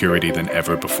 and security than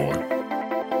ever before.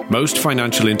 Most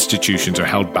financial institutions are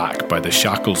held back by the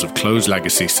shackles of closed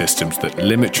legacy systems that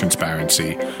limit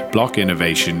transparency, block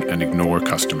innovation, and ignore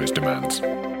customers' demands.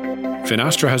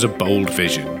 Finastra has a bold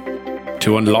vision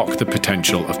to unlock the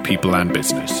potential of people and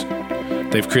business.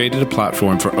 They've created a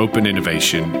platform for open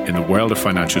innovation in the world of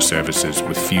financial services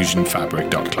with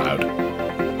FusionFabric.cloud.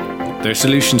 Their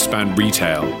solutions span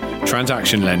retail,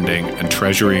 transaction lending, and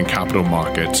treasury and capital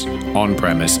markets,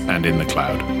 on-premise and in the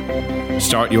cloud.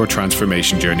 Start your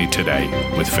transformation journey today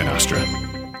with Finastra.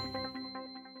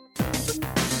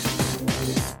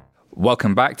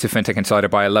 Welcome back to FinTech Insider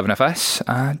by 11FS.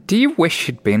 Do you wish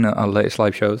you'd been at our latest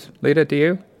live shows? Lida, do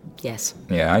you? Yes.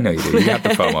 Yeah, I know you do. You have the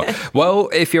FOMO. Well,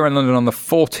 if you're in London on the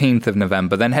 14th of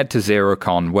November, then head to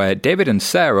XeroCon, where David and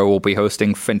Sarah will be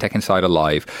hosting FinTech Insider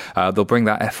Live. They'll bring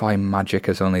that FI magic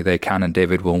as only they can, and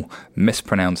David will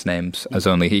mispronounce names as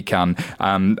only he can.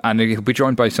 And he'll be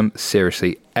joined by some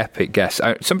seriously epic guests.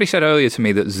 Somebody said earlier to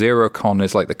me that XeroCon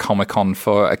is like the Comic-Con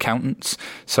for accountants.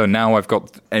 So now I've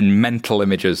got mental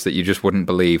images that you just wouldn't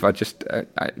believe. But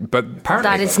apparently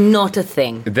That is not a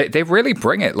thing. They really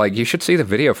bring it. Like, you should see the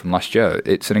video from last year.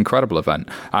 It's an incredible event.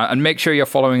 And make sure you're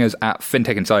following us at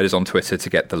FinTech Insiders on Twitter to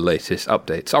get the latest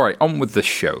updates. All right, on with the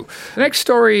show. The next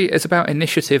story is about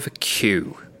Initiative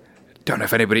Q. Don't know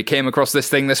if anybody came across this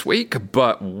thing this week,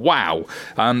 but wow.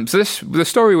 So the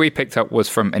story we picked up was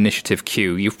from Initiative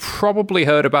Q. You've probably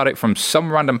heard about it from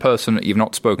some random person that you've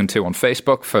not spoken to on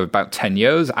Facebook for about 10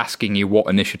 years, asking you what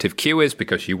Initiative Q is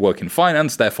because you work in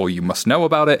finance, therefore you must know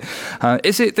about it.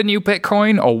 Is it the new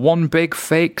Bitcoin or one big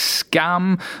fake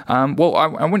scam? Well,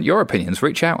 I want your opinions.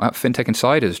 Reach out at FinTech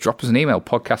Insiders. Drop us an email,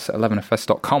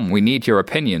 podcast@11fs.com. We need your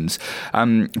opinions.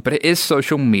 But it is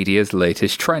social media's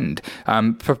latest trend.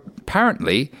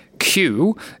 Apparently,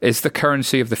 Q is the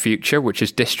currency of the future, which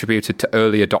is distributed to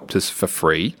early adopters for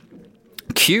free.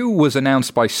 Q was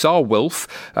announced by Saar Wulf,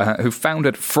 who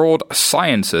founded Fraud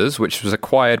Sciences, which was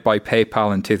acquired by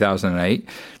PayPal in 2008.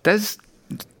 There's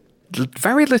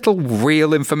very little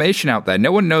real information out there.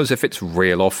 No one knows if it's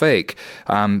real or fake.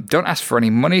 Don't ask for any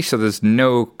money, so there's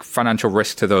no financial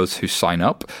risk to those who sign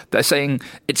up. They're saying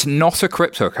it's not a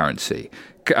cryptocurrency.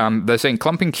 They're saying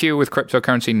clumping Q with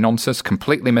cryptocurrency nonsense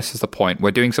completely misses the point.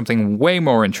 We're doing something way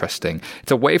more interesting.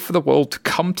 It's a way for the world to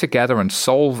come together and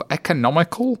solve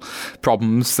economical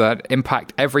problems that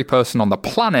impact every person on the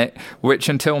planet, which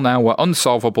until now were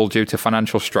unsolvable due to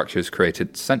financial structures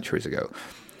created centuries ago.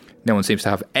 No one seems to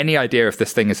have any idea if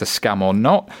this thing is a scam or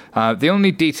not. The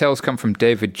only details come from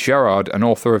David Gerard, an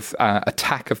author of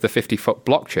Attack of the 50-Foot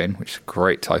Blockchain, which is a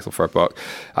great title for a book.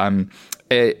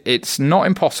 It's not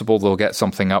impossible they'll get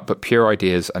something up, but pure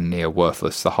ideas are near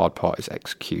worthless. The hard part is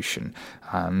execution.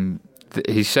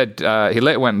 He said, he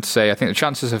later went on to say, I think the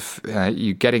chances of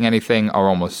you getting anything are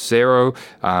almost zero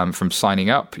from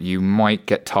signing up. You might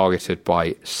get targeted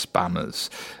by spammers.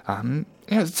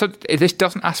 Yeah, so this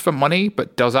doesn't ask for money,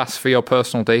 but does ask for your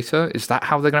personal data. Is that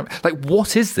how they're going to... Like,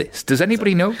 what is this? Does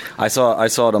anybody know? I saw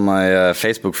it on my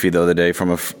Facebook feed the other day from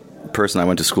a person I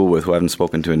went to school with who I haven't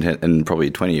spoken to in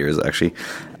probably 20 years, actually.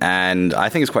 And I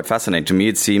think it's quite fascinating. To me,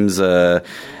 it seems...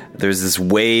 there's this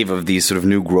wave of these sort of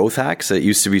new growth hacks. It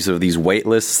used to be sort of these wait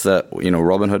lists that,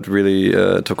 Robinhood really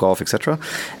took off, etc.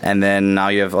 And then now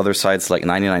you have other sites like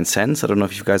 99 cents. I don't know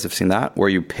if you guys have seen that, where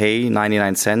you pay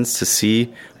 99 cents to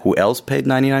see who else paid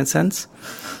 99 cents.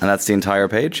 And that's the entire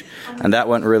page. And that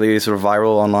went really sort of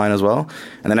viral online as well.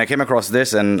 And then I came across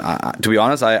this, and to be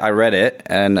honest, I read it,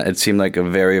 and it seemed like a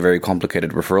very, very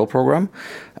complicated referral program.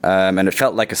 And it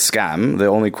felt like a scam. The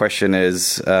only question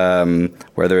is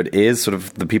whether it is sort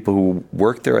of the people who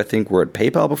worked there, I think, were at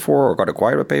PayPal before or got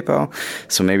acquired by PayPal.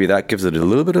 So maybe that gives it a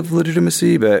little bit of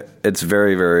legitimacy, but it's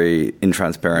very, very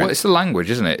intransparent. Well, it's the language,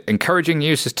 isn't it? Encouraging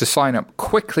users to sign up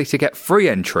quickly to get free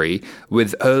entry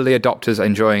with early adopters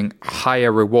enjoying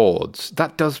higher rewards.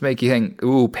 That does make you think,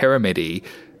 ooh, pyramid-y.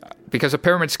 Because a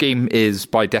pyramid scheme is,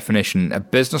 by definition, a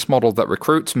business model that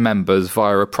recruits members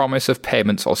via a promise of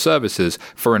payments or services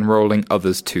for enrolling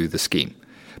others to the scheme.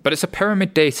 But it's a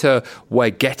pyramid data where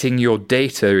getting your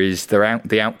data is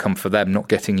the outcome for them, not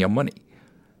getting your money.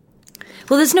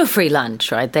 Well, there's no free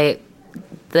lunch, right? They're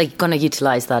going to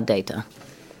utilize that data.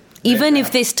 Even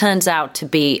if this turns out to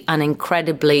be an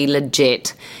incredibly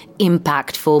legit,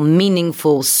 impactful,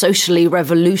 meaningful, socially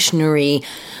revolutionary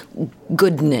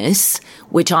goodness,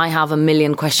 which I have a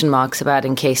million question marks about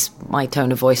in case my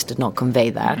tone of voice did not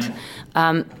convey that,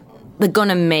 they're going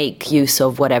to make use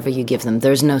of whatever you give them.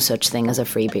 There's no such thing as a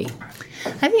freebie.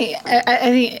 I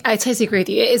think I totally agree with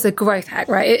you. It is a growth hack,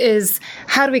 right? It is,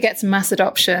 how do we get to mass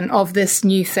adoption of this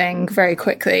new thing very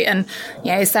quickly? And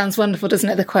it sounds wonderful, doesn't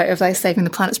it? The quote of like saving the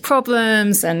planet's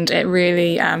problems and it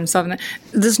really solving it.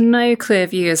 There's no clear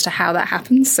view as to how that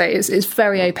happens, so it's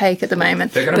very opaque at the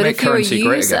moment. They're going to make currency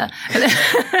great again.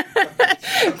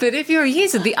 But if you're a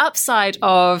user, the upside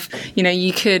of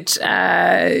you could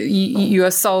you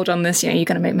are sold on this. You're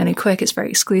going to make money quick. It's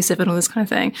very exclusive and all this kind of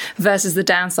thing. Versus the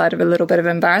downside of a little bit of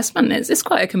embarrassment. It's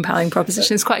quite a compelling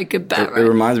proposition. It's quite a good bet. It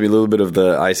reminds me a little bit of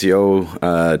the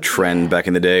ICO trend back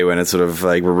in the day when it's sort of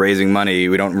like we're raising money.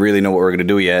 We don't really know what we're going to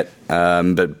do yet,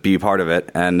 but be part of it,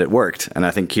 and it worked. And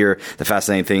I think here the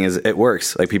fascinating thing is it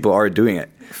works. Like people are doing it.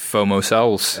 FOMO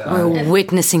sells. We're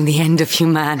witnessing the end of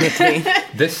humanity.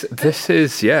 This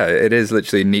is, it is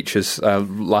literally Nietzsche's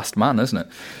last man, isn't it?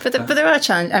 But there are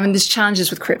challenges. I mean, there's challenges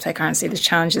with cryptocurrency. There's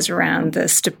challenges around the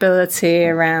stability,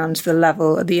 around the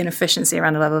level, the inefficiency,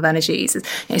 around the level of energy uses.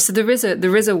 So there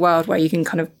is a world where you can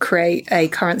kind of create a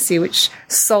currency which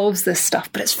solves this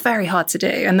stuff, but it's very hard to do.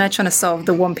 And they're trying to solve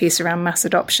the one piece around mass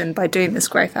adoption by doing this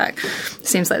growth hack.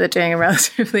 Seems like they're doing a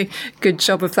relatively good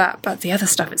job of that, but the other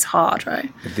stuff is hard,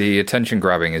 right? The attention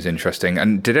grabbing is interesting.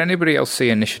 And did anybody else see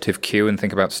Initiative Q and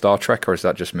think about Star Trek, or is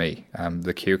that just me?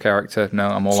 The Q character? No,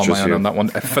 I'm all on my own on that one.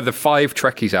 For the 5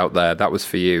 Trekkies out there, that was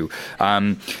for you.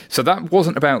 So that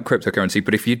wasn't about cryptocurrency,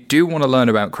 but if you do want to learn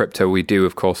about crypto, we do,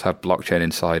 of course, have Blockchain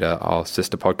Insider, our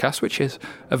sister podcast, which is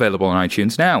available on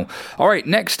iTunes now. All right,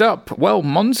 next up, well,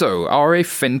 Monzo are a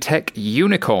fintech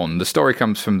unicorn. The story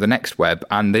comes from the Next Web,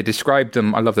 and they described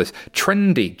them, I love this,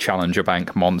 trendy challenger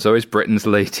bank Monzo is Britain's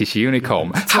latest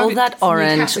unicorn. All that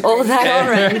orange.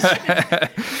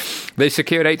 They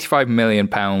secured £85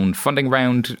 million funding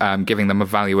round, giving them a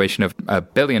valuation of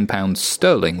 £1 billion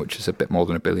sterling, which is a bit more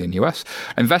than $1 billion US.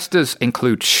 Investors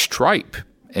include Stripe,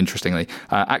 interestingly,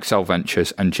 Accel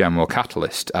Ventures and General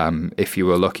Catalyst. If you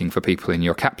were looking for people in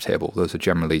your cap table, those are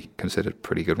generally considered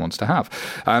pretty good ones to have.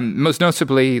 Most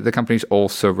notably, the company's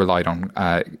also relied on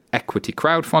equity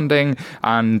crowdfunding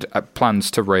and plans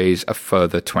to raise a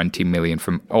further $20 million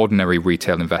from ordinary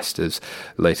retail investors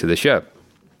later this year.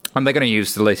 And they're going to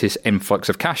use the latest influx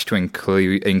of cash to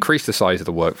increase the size of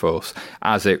the workforce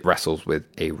as it wrestles with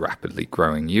a rapidly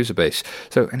growing user base.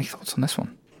 So any thoughts on this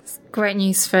one? Great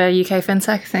news for UK fintech.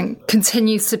 I think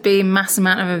continues to be mass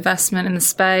amount of investment in the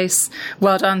space.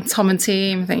 Well done, Tom and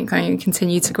team. I think they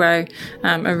continue to grow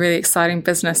a really exciting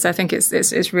business. So I think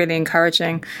it's really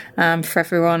encouraging for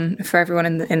everyone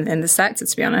in the sector,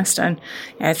 to be honest. And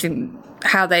I think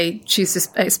how they choose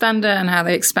to expand it and how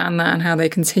they expand that and how they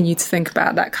continue to think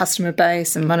about that customer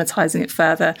base and monetizing it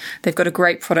further. They've got a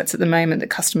great product at the moment that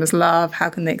customers love. How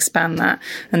can they expand that?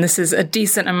 And this is a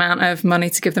decent amount of money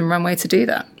to give them runway to do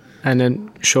that. And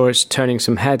then sure, it's turning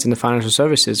some heads in the financial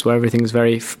services where everything's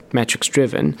very metrics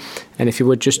driven. And if you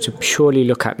were just to purely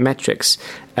look at metrics,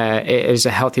 it is a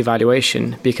healthy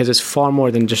valuation because it's far more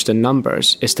than just the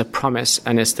numbers. It's the promise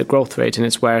and it's the growth rate. And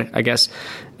it's where, I guess,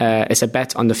 it's a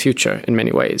bet on the future in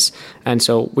many ways. And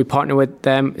so we partner with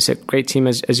them. It's a great team,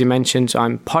 as you mentioned. So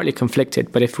I'm partly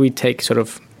conflicted. But if we take sort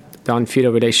of the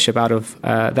on-Fido relationship out of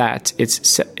that,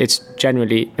 it's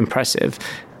generally impressive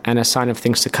and a sign of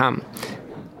things to come.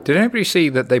 Did anybody see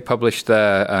that they published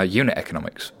their unit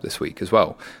economics this week as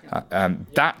well?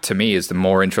 That, to me, is the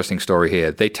more interesting story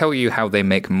here. They tell you how they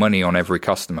make money on every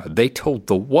customer. They told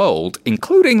the world,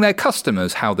 including their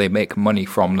customers, how they make money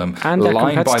from them and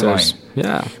line by line.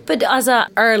 Yeah. But as an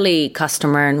early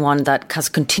customer and one that has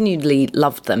continually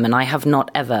loved them, and I have not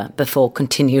ever before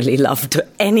continually loved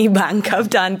any bank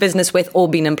I've done business with or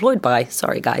been employed by,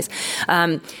 sorry guys,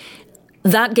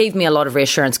 that gave me a lot of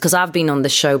reassurance because I've been on the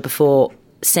show before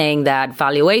saying that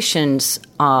valuations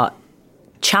are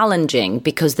challenging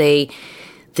because they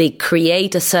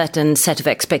create a certain set of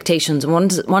expectations on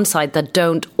one side that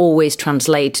don't always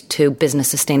translate to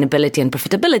business sustainability and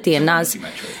profitability. And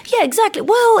yeah, exactly.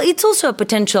 Well, it's also a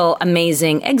potential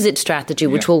amazing exit strategy,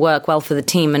 which will work well for the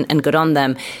team and good on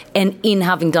them. And in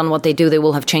having done what they do, they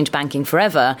will have changed banking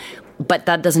forever. But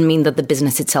that doesn't mean that the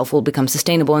business itself will become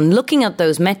sustainable. And looking at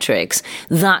those metrics,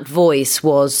 that voice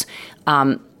was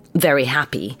very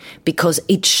happy because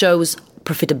it shows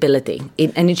profitability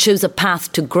and it shows a path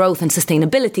to growth and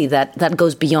sustainability that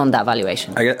goes beyond that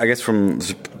valuation. I guess from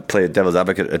play devil's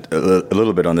advocate a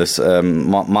little bit on this,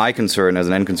 my concern as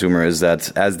an end consumer is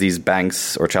that as these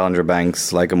banks or challenger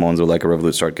banks like a Monzo, like a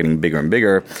Revolut start getting bigger and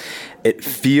bigger, it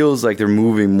feels like they're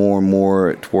moving more and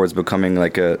more towards becoming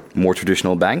like a more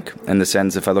traditional bank. In the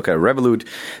sense, if I look at Revolut,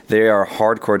 they are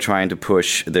hardcore trying to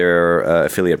push their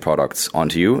affiliate products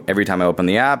onto you. Every time I open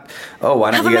the app,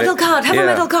 why don't you get Have a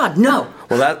metal card. No.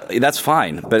 Well, that's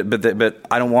fine, but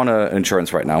I don't want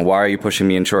insurance right now. Why are you pushing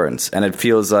me insurance? And it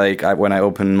feels like when I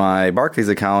open my Barclays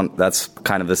account, that's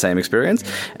kind of the same experience.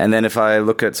 And then if I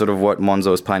look at sort of what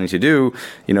Monzo is planning to do,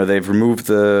 they've removed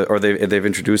they've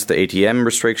introduced the ATM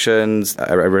restrictions.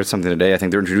 I read something today. I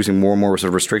think they're introducing more and more sort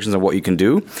of restrictions on what you can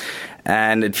do.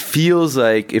 And it feels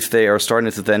like if they are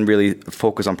starting to then really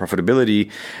focus on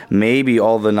profitability, maybe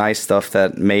all the nice stuff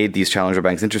that made these challenger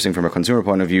banks interesting from a consumer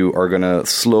point of view are going to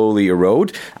slowly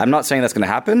erode. I'm not saying that's going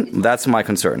to happen. That's my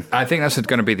concern. I think that's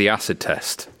going to be the acid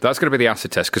test. That's going to be the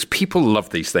acid test because people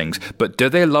love these things. But do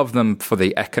they love them for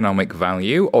the economic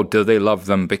value or do they love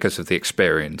them because of the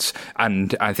experience?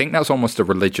 And I think that's almost a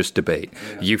religious debate.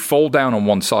 Yeah. You fall down on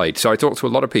one side. So I talk to a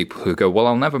lot of people who go, well,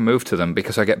 I'll never move to them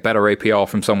because I get better APR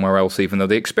from somewhere else, even though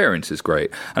the experience is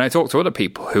great. And I talk to other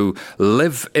people who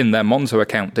live in their Monzo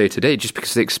account day to day just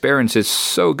because the experience is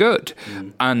so good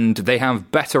and they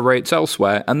have better rates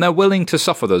elsewhere and they're willing to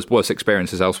suffer those worse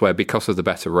experiences elsewhere because of the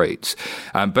better rates.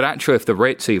 But actually, if the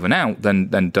rates even out,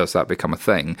 then does that become a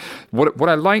thing? What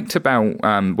I liked about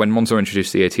when Monzo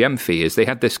introduced the ATM fee is they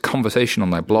had this conversation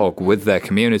on their blog with their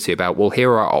community about, well,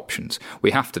 here are our options.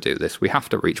 We have to do this. We have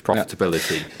to reach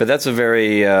profitability. Yeah. But that's a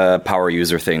very power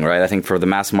user thing, right? I think for the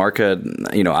mass market,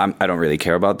 I don't really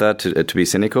care about that, to be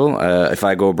cynical. If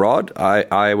I go abroad,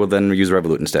 I will then use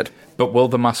Revolut instead. But will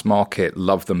the mass market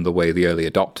love them the way the early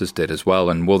adopters did as well?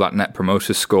 And will that net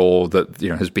promoter score that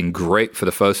has been great for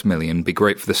the first million be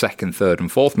great for the second, third,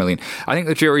 and fourth million? I think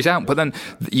the jury's out. But then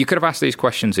you could have asked these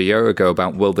questions a year ago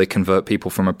about will they convert people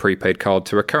from a prepaid card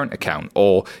to a current account?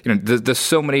 Or there's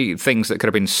so many things that could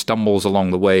have been stumbles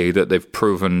along the way that they've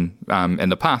proven in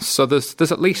the past. So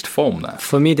there's at least form there.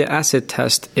 For me, the acid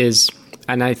test is,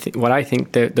 and I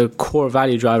think the core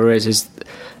value driver is,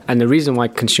 and the reason why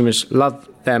consumers love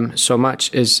them so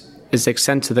much is the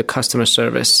extent to the customer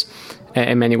service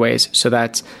in many ways. So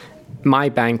that my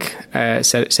bank,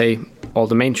 say all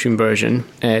the mainstream version,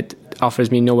 it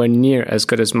offers me nowhere near as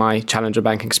good as my challenger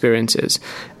bank experience is.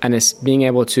 And it's being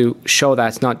able to show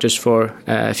that not just for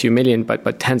a few million,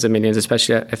 but tens of millions,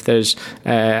 especially if there's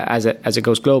as it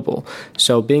goes global.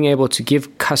 So being able to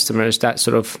give customers that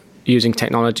sort of using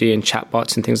technology and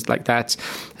chatbots and things like that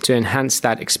to enhance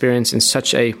that experience in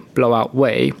such a blowout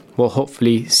way will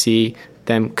hopefully see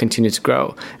them continue to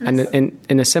grow. And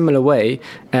in a similar way,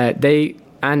 they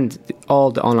and all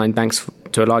the online banks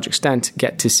to a large extent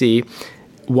get to see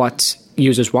what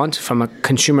users want from a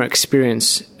consumer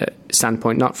experience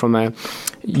standpoint, not from a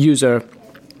user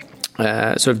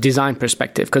sort of design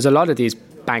perspective. Because a lot of these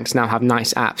banks now have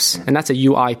nice apps, and that's a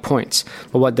UI point.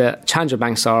 But what the challenger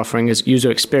banks are offering is user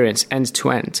experience end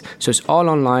to end. So it's all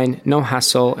online, no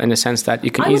hassle, in a sense that you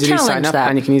can easily sign up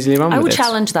and you can easily run with it. I would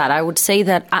challenge that. I would say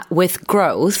that with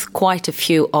growth, quite a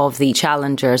few of the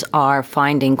challengers are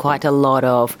finding quite a lot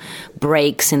of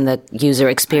breaks in the user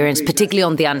experience, particularly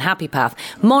on the unhappy path.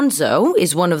 Monzo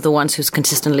is one of the ones who's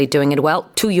consistently doing it well,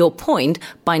 to your point,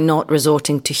 by not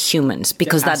resorting to humans,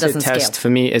 because that doesn't scale. The test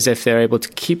for me is if they're able to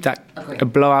keep that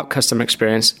blowout customer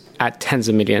experience at tens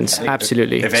of millions.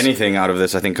 Absolutely. If anything out of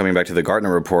this, I think coming back to the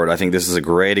Gartner report, I think this is a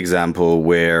great example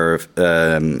where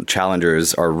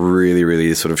challengers are really,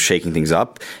 really sort of shaking things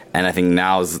up. And I think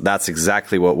now that's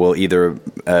exactly what will either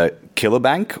kill a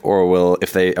bank or will,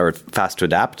 if they are fast to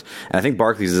adapt. And I think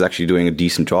Barclays is actually doing a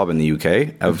decent job in the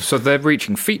UK. So they're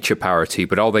reaching feature parity,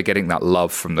 but are they getting that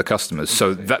love from the customers?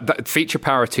 So that feature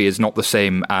parity is not the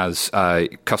same as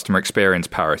customer experience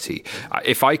parity.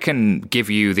 If I can give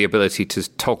you the ability to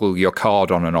toggle your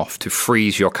card on and off, to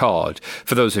freeze your card,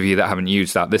 for those of you that haven't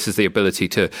used that, this is the ability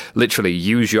to literally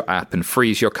use your app and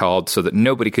freeze your card so that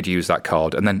nobody could use that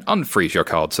card, and then unfreeze your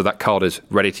card so that card is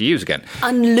ready to use again.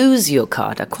 Unlose your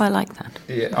card. I quite like that.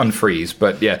 Yeah, unfreeze,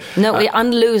 but yeah. No,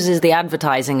 unlose is the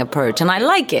advertising approach, and I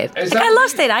like it. I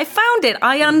lost it. I found it.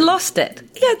 I unlost it.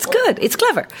 Yeah, it's good. It's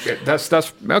clever. Yeah, that's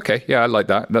okay. Yeah, I like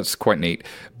that. That's quite neat.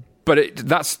 But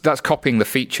that's copying the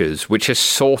features, which is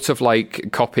sort of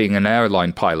like copying an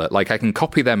airline pilot. Like, I can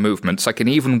copy their movements, I can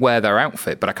even wear their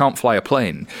outfit, but I can't fly a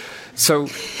plane. So,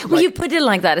 well, you put it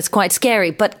like that, it's quite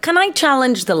scary. But can I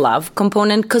challenge the love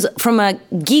component? Because from a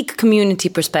geek community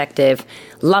perspective,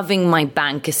 loving my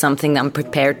bank is something that I'm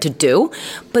prepared to do.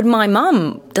 But my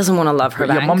mum doesn't want to love her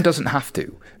bank. Your mum doesn't have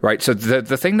to. Right, so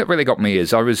the thing that really got me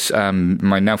is I was,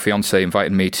 my now fiancé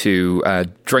invited me to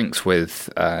drinks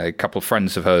with a couple of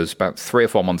friends of hers about 3 or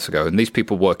 4 months ago. And these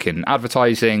people work in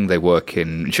advertising, they work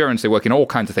in insurance, they work in all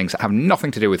kinds of things that have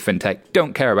nothing to do with fintech,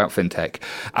 don't care about fintech.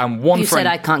 And you said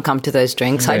I can't come to those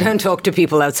drinks. Yeah. I don't talk to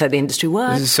people outside the industry.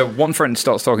 What? So one friend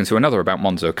starts talking to another about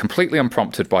Monzo, completely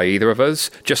unprompted by either of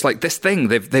us. Just like this thing,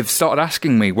 they've started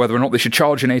asking me whether or not they should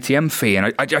charge an ATM fee.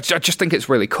 And I just think it's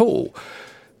really cool.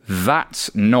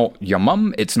 That's not your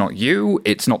mum, it's not you,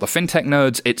 it's not the fintech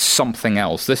nerds, it's something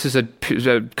else. This is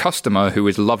a customer who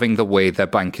is loving the way their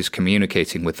bank is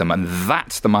communicating with them, and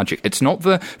that's the magic. It's not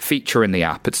the feature in the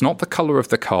app, it's not the color of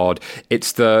the card,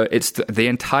 it's the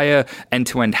entire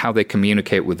end-to-end how they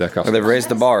communicate with their customers. They've raised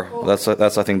the bar. That's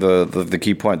I think the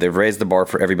key point. They've raised the bar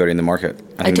for everybody in the market.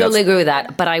 I totally agree with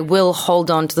that, but I will hold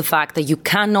on to the fact that you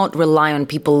cannot rely on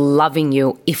people loving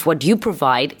you if what you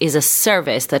provide is a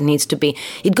service that needs to be...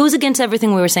 It goes against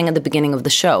everything we were saying at the beginning of the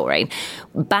show, right?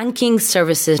 Banking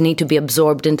services need to be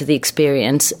absorbed into the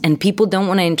experience, and people don't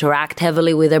want to interact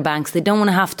heavily with their banks. They don't want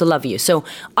to have to love you. So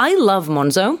I love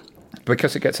Monzo.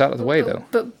 Because it gets out of the way, though.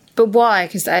 But But why?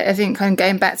 Because I think kind of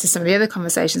going back to some of the other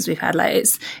conversations we've had, like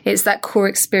it's that core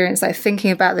experience, like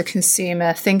thinking about the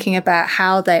consumer, thinking about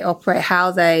how they operate,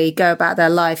 how they go about their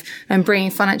life, and bringing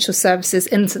financial services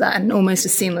into that in almost a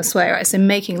seamless way, right? So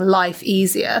making life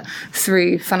easier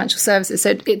through financial services.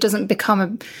 So it doesn't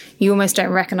become you almost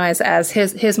don't recognize it as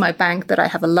here's my bank that I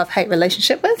have a love-hate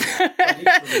relationship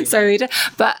with. Sorry, Rita.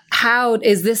 But how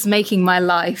is this making my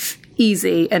life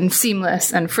easy and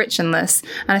seamless and frictionless?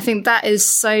 And I think that is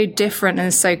so different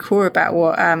and so core about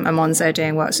what Monzo are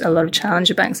doing, what a lot of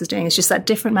challenger banks is doing. It's just that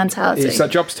different mentality. It's that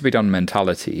jobs to be done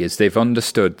mentality, is they've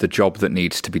understood the job that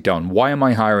needs to be done. Why am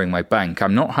I hiring my bank?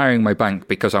 I'm not hiring my bank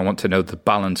because I want to know the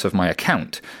balance of my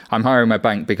account. I'm hiring my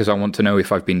bank because I want to know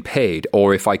if I've been paid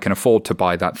or if I can afford to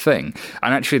buy that thing.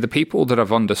 And actually the people that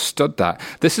have understood that,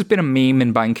 this has been a meme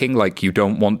in banking, like you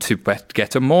don't want to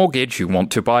get a mortgage, you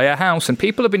want to buy a house. And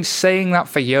people have been saying that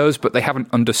for years, but they haven't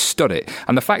understood it.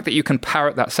 And the fact that you can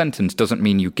parrot that sentence doesn't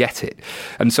mean you get it.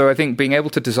 And so I think being able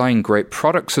to design great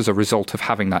products as a result of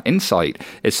having that insight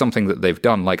is something that they've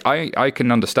done. Like I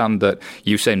can understand that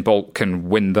Usain Bolt can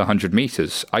win the 100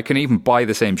 meters. I can even buy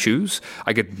the same shoes.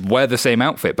 I could wear the same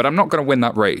outfit, but I'm not going to win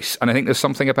that race. And I think there's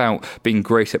something about being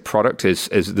great at product is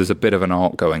there's a bit of an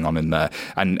art going on in there.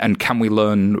 And can we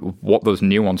learn what those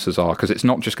nuances are? Because it's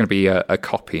not just going to be a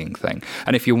copying thing.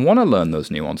 And if you want to learn those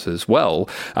nuances, well,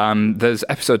 there's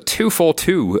episode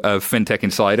 242 of FinTech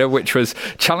Insider, which was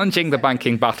challenging the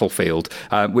banking battlefield,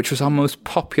 which was our most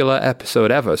popular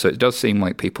episode ever. So it does seem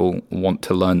like people want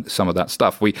to learn some of that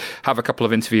stuff. We have a couple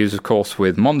of interviews, of course,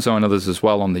 with Monzo and others as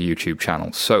well on the YouTube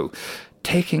channel. So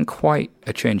taking quite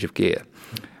a change of gear.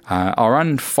 Our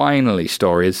and finally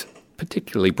story is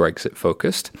particularly Brexit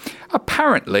focused.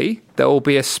 Apparently, there will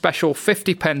be a special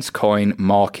 50 pence coin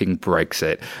marking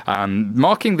Brexit.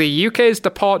 Marking the UK's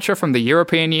departure from the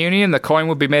European Union, the coin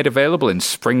will be made available in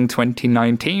spring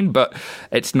 2019, but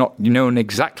it's not known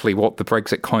exactly what the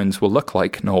Brexit coins will look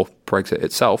like, nor Brexit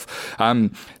itself.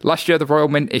 Last year, the Royal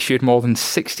Mint issued more than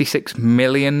 66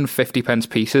 million 50 pence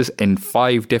pieces in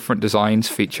 5 different designs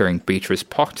featuring Beatrice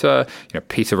Potter,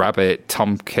 Peter Rabbit,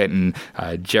 Tom Kitten,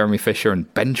 Jeremy Fisher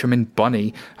and Benjamin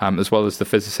Bunny, as well as the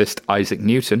physicist Isaac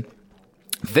Newton.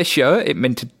 This year, it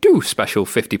minted 2 special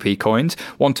 50p coins,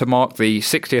 one to mark the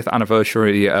 60th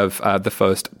anniversary of the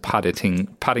first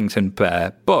Paddington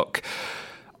Bear book.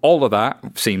 All of that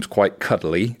seems quite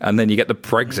cuddly, and then you get the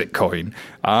Brexit coin.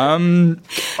 Can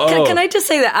I just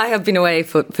say that I have been away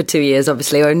for 2 years,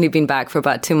 obviously. I've only been back for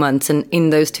about 2 months, and in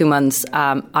those 2 months,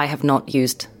 I have not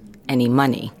used any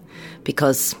money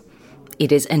because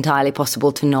it is entirely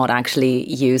possible to not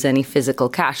actually use any physical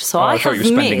cash. So I thought you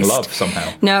were spending love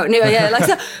somehow. No, yeah, like,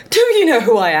 so, do you know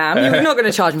who I am? You're not going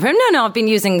to charge me for him. No, I've been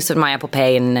using sort of my Apple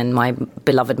Pay and my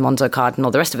beloved Monzo card and all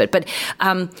the rest of it. But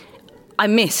I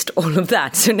missed all of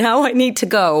that. So now I need to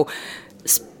go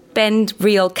spend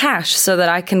real cash so that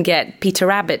I can get Peter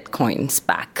Rabbit coins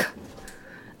back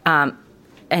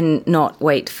and not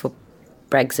wait for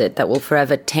Brexit that will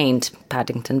forever taint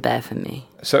Paddington Bear for me.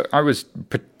 So I was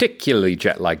particularly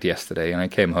jet-lagged yesterday, and I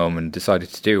came home and decided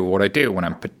to do what I do when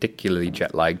I'm particularly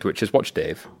jet-lagged, which is watch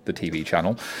Dave, the TV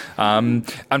channel. And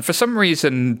for some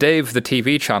reason, Dave, the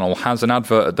TV channel, has an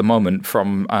advert at the moment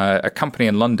from a company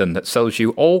in London that sells you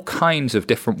all kinds of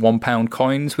different £1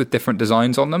 coins with different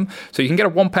designs on them. So you can get a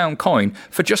 £1 coin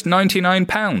for just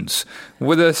 £99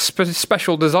 with a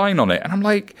special design on it. And I'm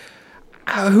like,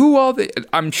 who are they?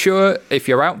 I'm sure if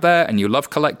you're out there and you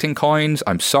love collecting coins,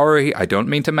 I'm sorry, I don't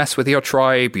mean to mess with your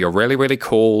tribe. You're really, really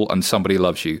cool and somebody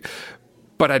loves you.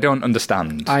 But I don't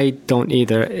understand. I don't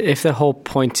either. If the whole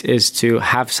point is to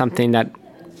have something that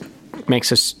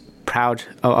makes us proud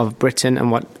of Britain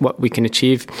and what we can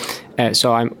achieve,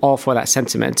 so I'm all for that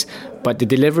sentiment. But the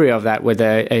delivery of that with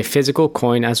a physical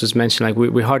coin, as was mentioned, like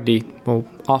we hardly,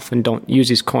 often don't use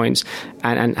these coins,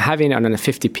 and having it on a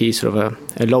 50p, sort of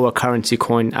a lower currency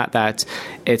coin at that,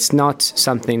 it's not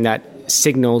something that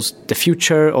signals the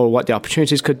future or what the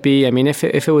opportunities could be. I mean, if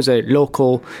it was a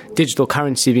local digital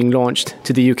currency being launched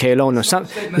to the UK alone or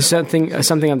something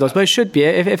of those, but it should be.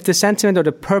 If the sentiment or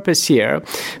the purpose here,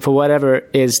 for whatever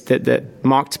is the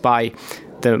marked by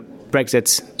the Brexit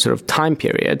sort of time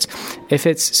period, if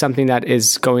it's something that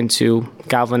is going to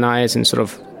galvanize and sort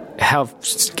of help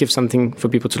give something for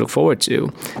people to look forward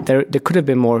to, there could have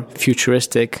been more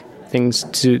futuristic things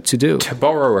to do. To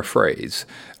borrow a phrase,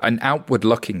 an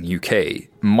outward-looking UK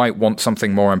might want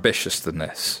something more ambitious than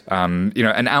this.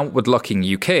 An outward-looking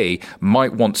UK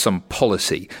might want some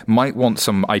policy, might want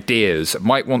some ideas,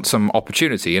 might want some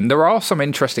opportunity. And there are some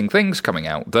interesting things coming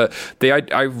out.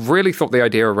 I really thought the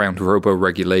idea around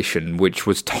robo-regulation, which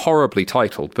was horribly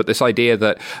titled, but this idea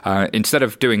that instead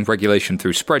of doing regulation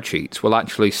through spreadsheets, we'll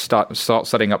actually start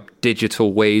setting up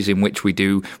digital ways in which we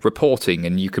do reporting,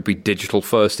 and you could be digital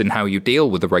first in how you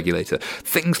deal with the regulator.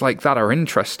 Things like that are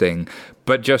interesting.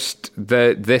 But just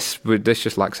this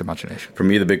just lacks imagination. For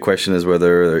me, the big question is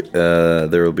whether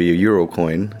there will be a euro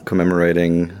coin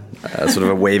commemorating sort of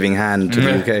a waving hand to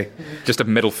the UK. Just a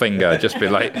middle finger, just be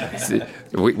like,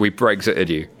 we Brexited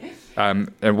you.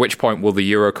 At which point will the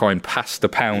euro coin pass the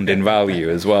pound in value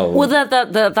as well? Well,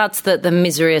 that's the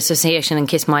misery association, and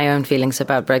kiss my own feelings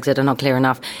about Brexit are not clear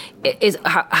enough. Is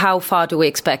how far do we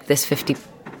expect this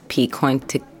 50p coin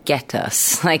to get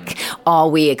us? Like, are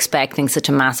we expecting such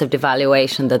a massive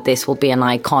devaluation that this will be an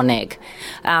iconic?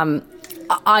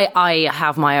 I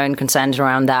have my own concerns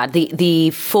around that. The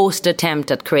forced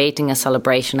attempt at creating a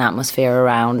celebration atmosphere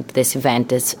around this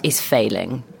event is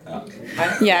failing.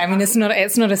 Yeah, I mean, it's not a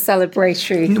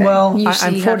celebratory thing. Well,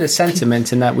 I'm for the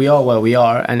sentiment in that we are where we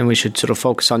are, and we should sort of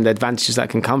focus on the advantages that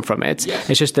can come from it. Yes.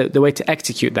 It's just the way to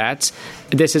execute that.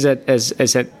 This is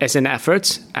an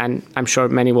effort, and I'm sure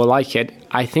many will like it.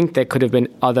 I think there could have been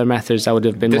other methods that would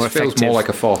have been more effective. This feels more like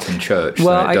a fart in church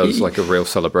than it does like a real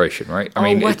celebration, right?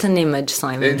 What an image,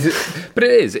 Simon. But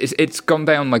it is. It's gone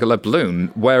down like a lead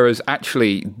balloon, whereas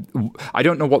actually, I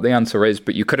don't know what the answer is,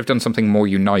 but you could have done something more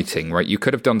uniting, right? You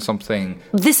could have done something...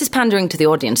 This is pandering to the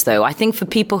audience, though. I think for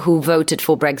people who voted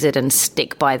for Brexit and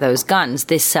stick by those guns,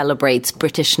 this celebrates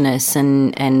Britishness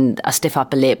and a stiff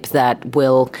upper lip that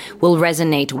will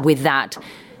resonate with that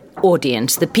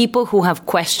audience. The people who have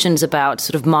questions about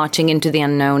sort of marching into the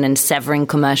unknown and severing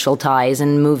commercial ties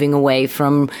and moving away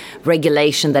from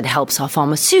regulation that helps our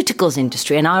pharmaceuticals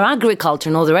industry and our agriculture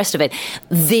and all the rest of it,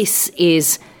 this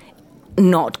is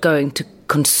not going to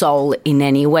console in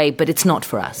any way, but it's not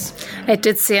for us. I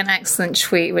did see an excellent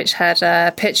tweet which had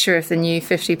a picture of the new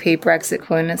 50p Brexit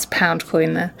coin. It's pound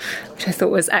coin there, which I thought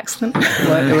was excellent.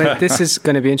 Well, this is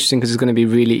going to be interesting because it's going to be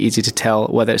really easy to tell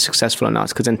whether it's successful or not,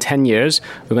 because in 10 years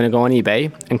we're going to go on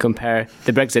eBay and compare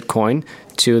the Brexit coin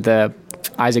to the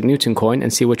Isaac Newton coin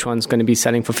and see which one's going to be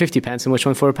selling for 50 pence and which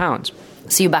one for £1.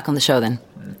 See you back on the show then.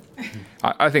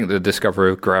 I think the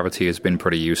discovery of gravity has been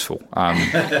pretty useful.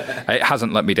 It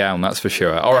hasn't let me down, that's for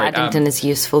sure. All right, Paddington is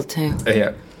useful too.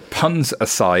 Yeah. Puns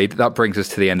aside, that brings us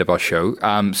to the end of our show.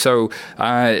 So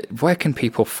where can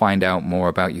people find out more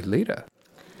about you, Leda?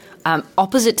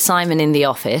 Opposite Simon in the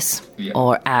office,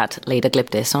 or at Leda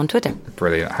Gliptis on Twitter.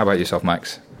 Brilliant. How about yourself,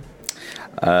 Max?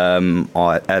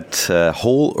 At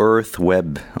Whole Earth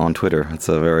Web on Twitter. It's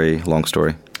a very long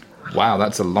story. Wow,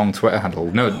 that's a long Twitter handle.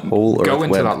 No, go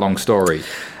into that long story.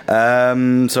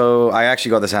 So I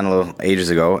actually got this handle ages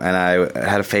ago, and I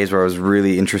had a phase where I was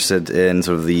really interested in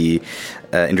sort of the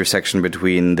intersection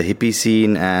between the hippie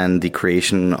scene and the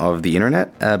creation of the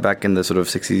internet back in the sort of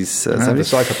 60s, 70s.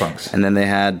 The cypherpunks. And then they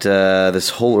had this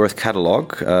Whole Earth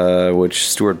catalog, which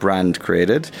Stuart Brand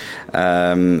created.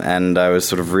 And I was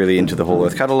sort of really into the Whole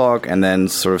Earth catalog. And then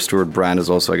sort of Stuart Brand is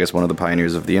also, I guess, one of the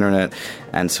pioneers of the internet.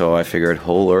 And so I figured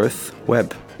Whole Earth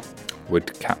Web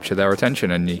would capture their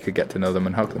attention and you could get to know them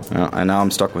and hug them. And now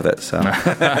I'm stuck with it. So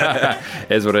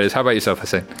is what it is. How about yourself,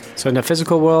 Hussein? So in the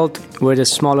physical world, we're this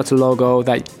small little logo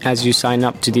that as you sign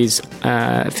up to these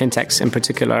fintechs in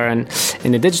particular, and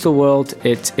in the digital world,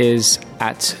 it is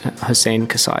at Hussein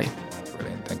Kasai.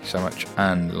 Brilliant. Thank you so much.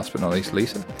 And last but not least,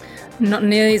 Lisa? Not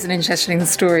nearly as an interesting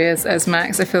story as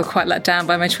Max. I feel quite let down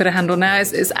by my Twitter handle now.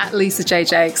 It's at Lisa J.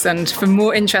 Jakes, and for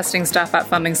more interesting stuff at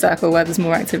Funding Circle, where there's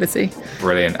more activity.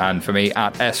 Brilliant. And for me,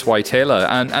 at S.Y. Taylor.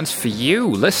 And for you,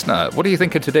 listener, what do you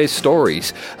think of today's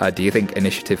stories? Do you think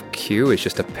Initiative Q is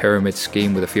just a pyramid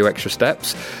scheme with a few extra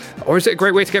steps? Or is it a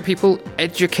great way to get people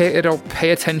educated or pay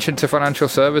attention to financial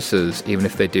services, even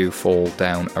if they do fall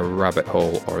down a rabbit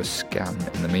hole or a scam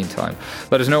in the meantime?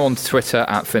 Let us know on Twitter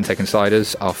at FinTech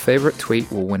Insiders. Our favourite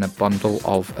tweet will win a bundle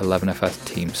of 11FS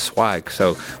team swag.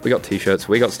 So we got t-shirts,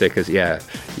 we got stickers. Yeah,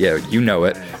 you know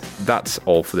it. That's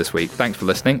all for this week. Thanks for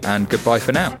listening, and goodbye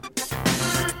for now.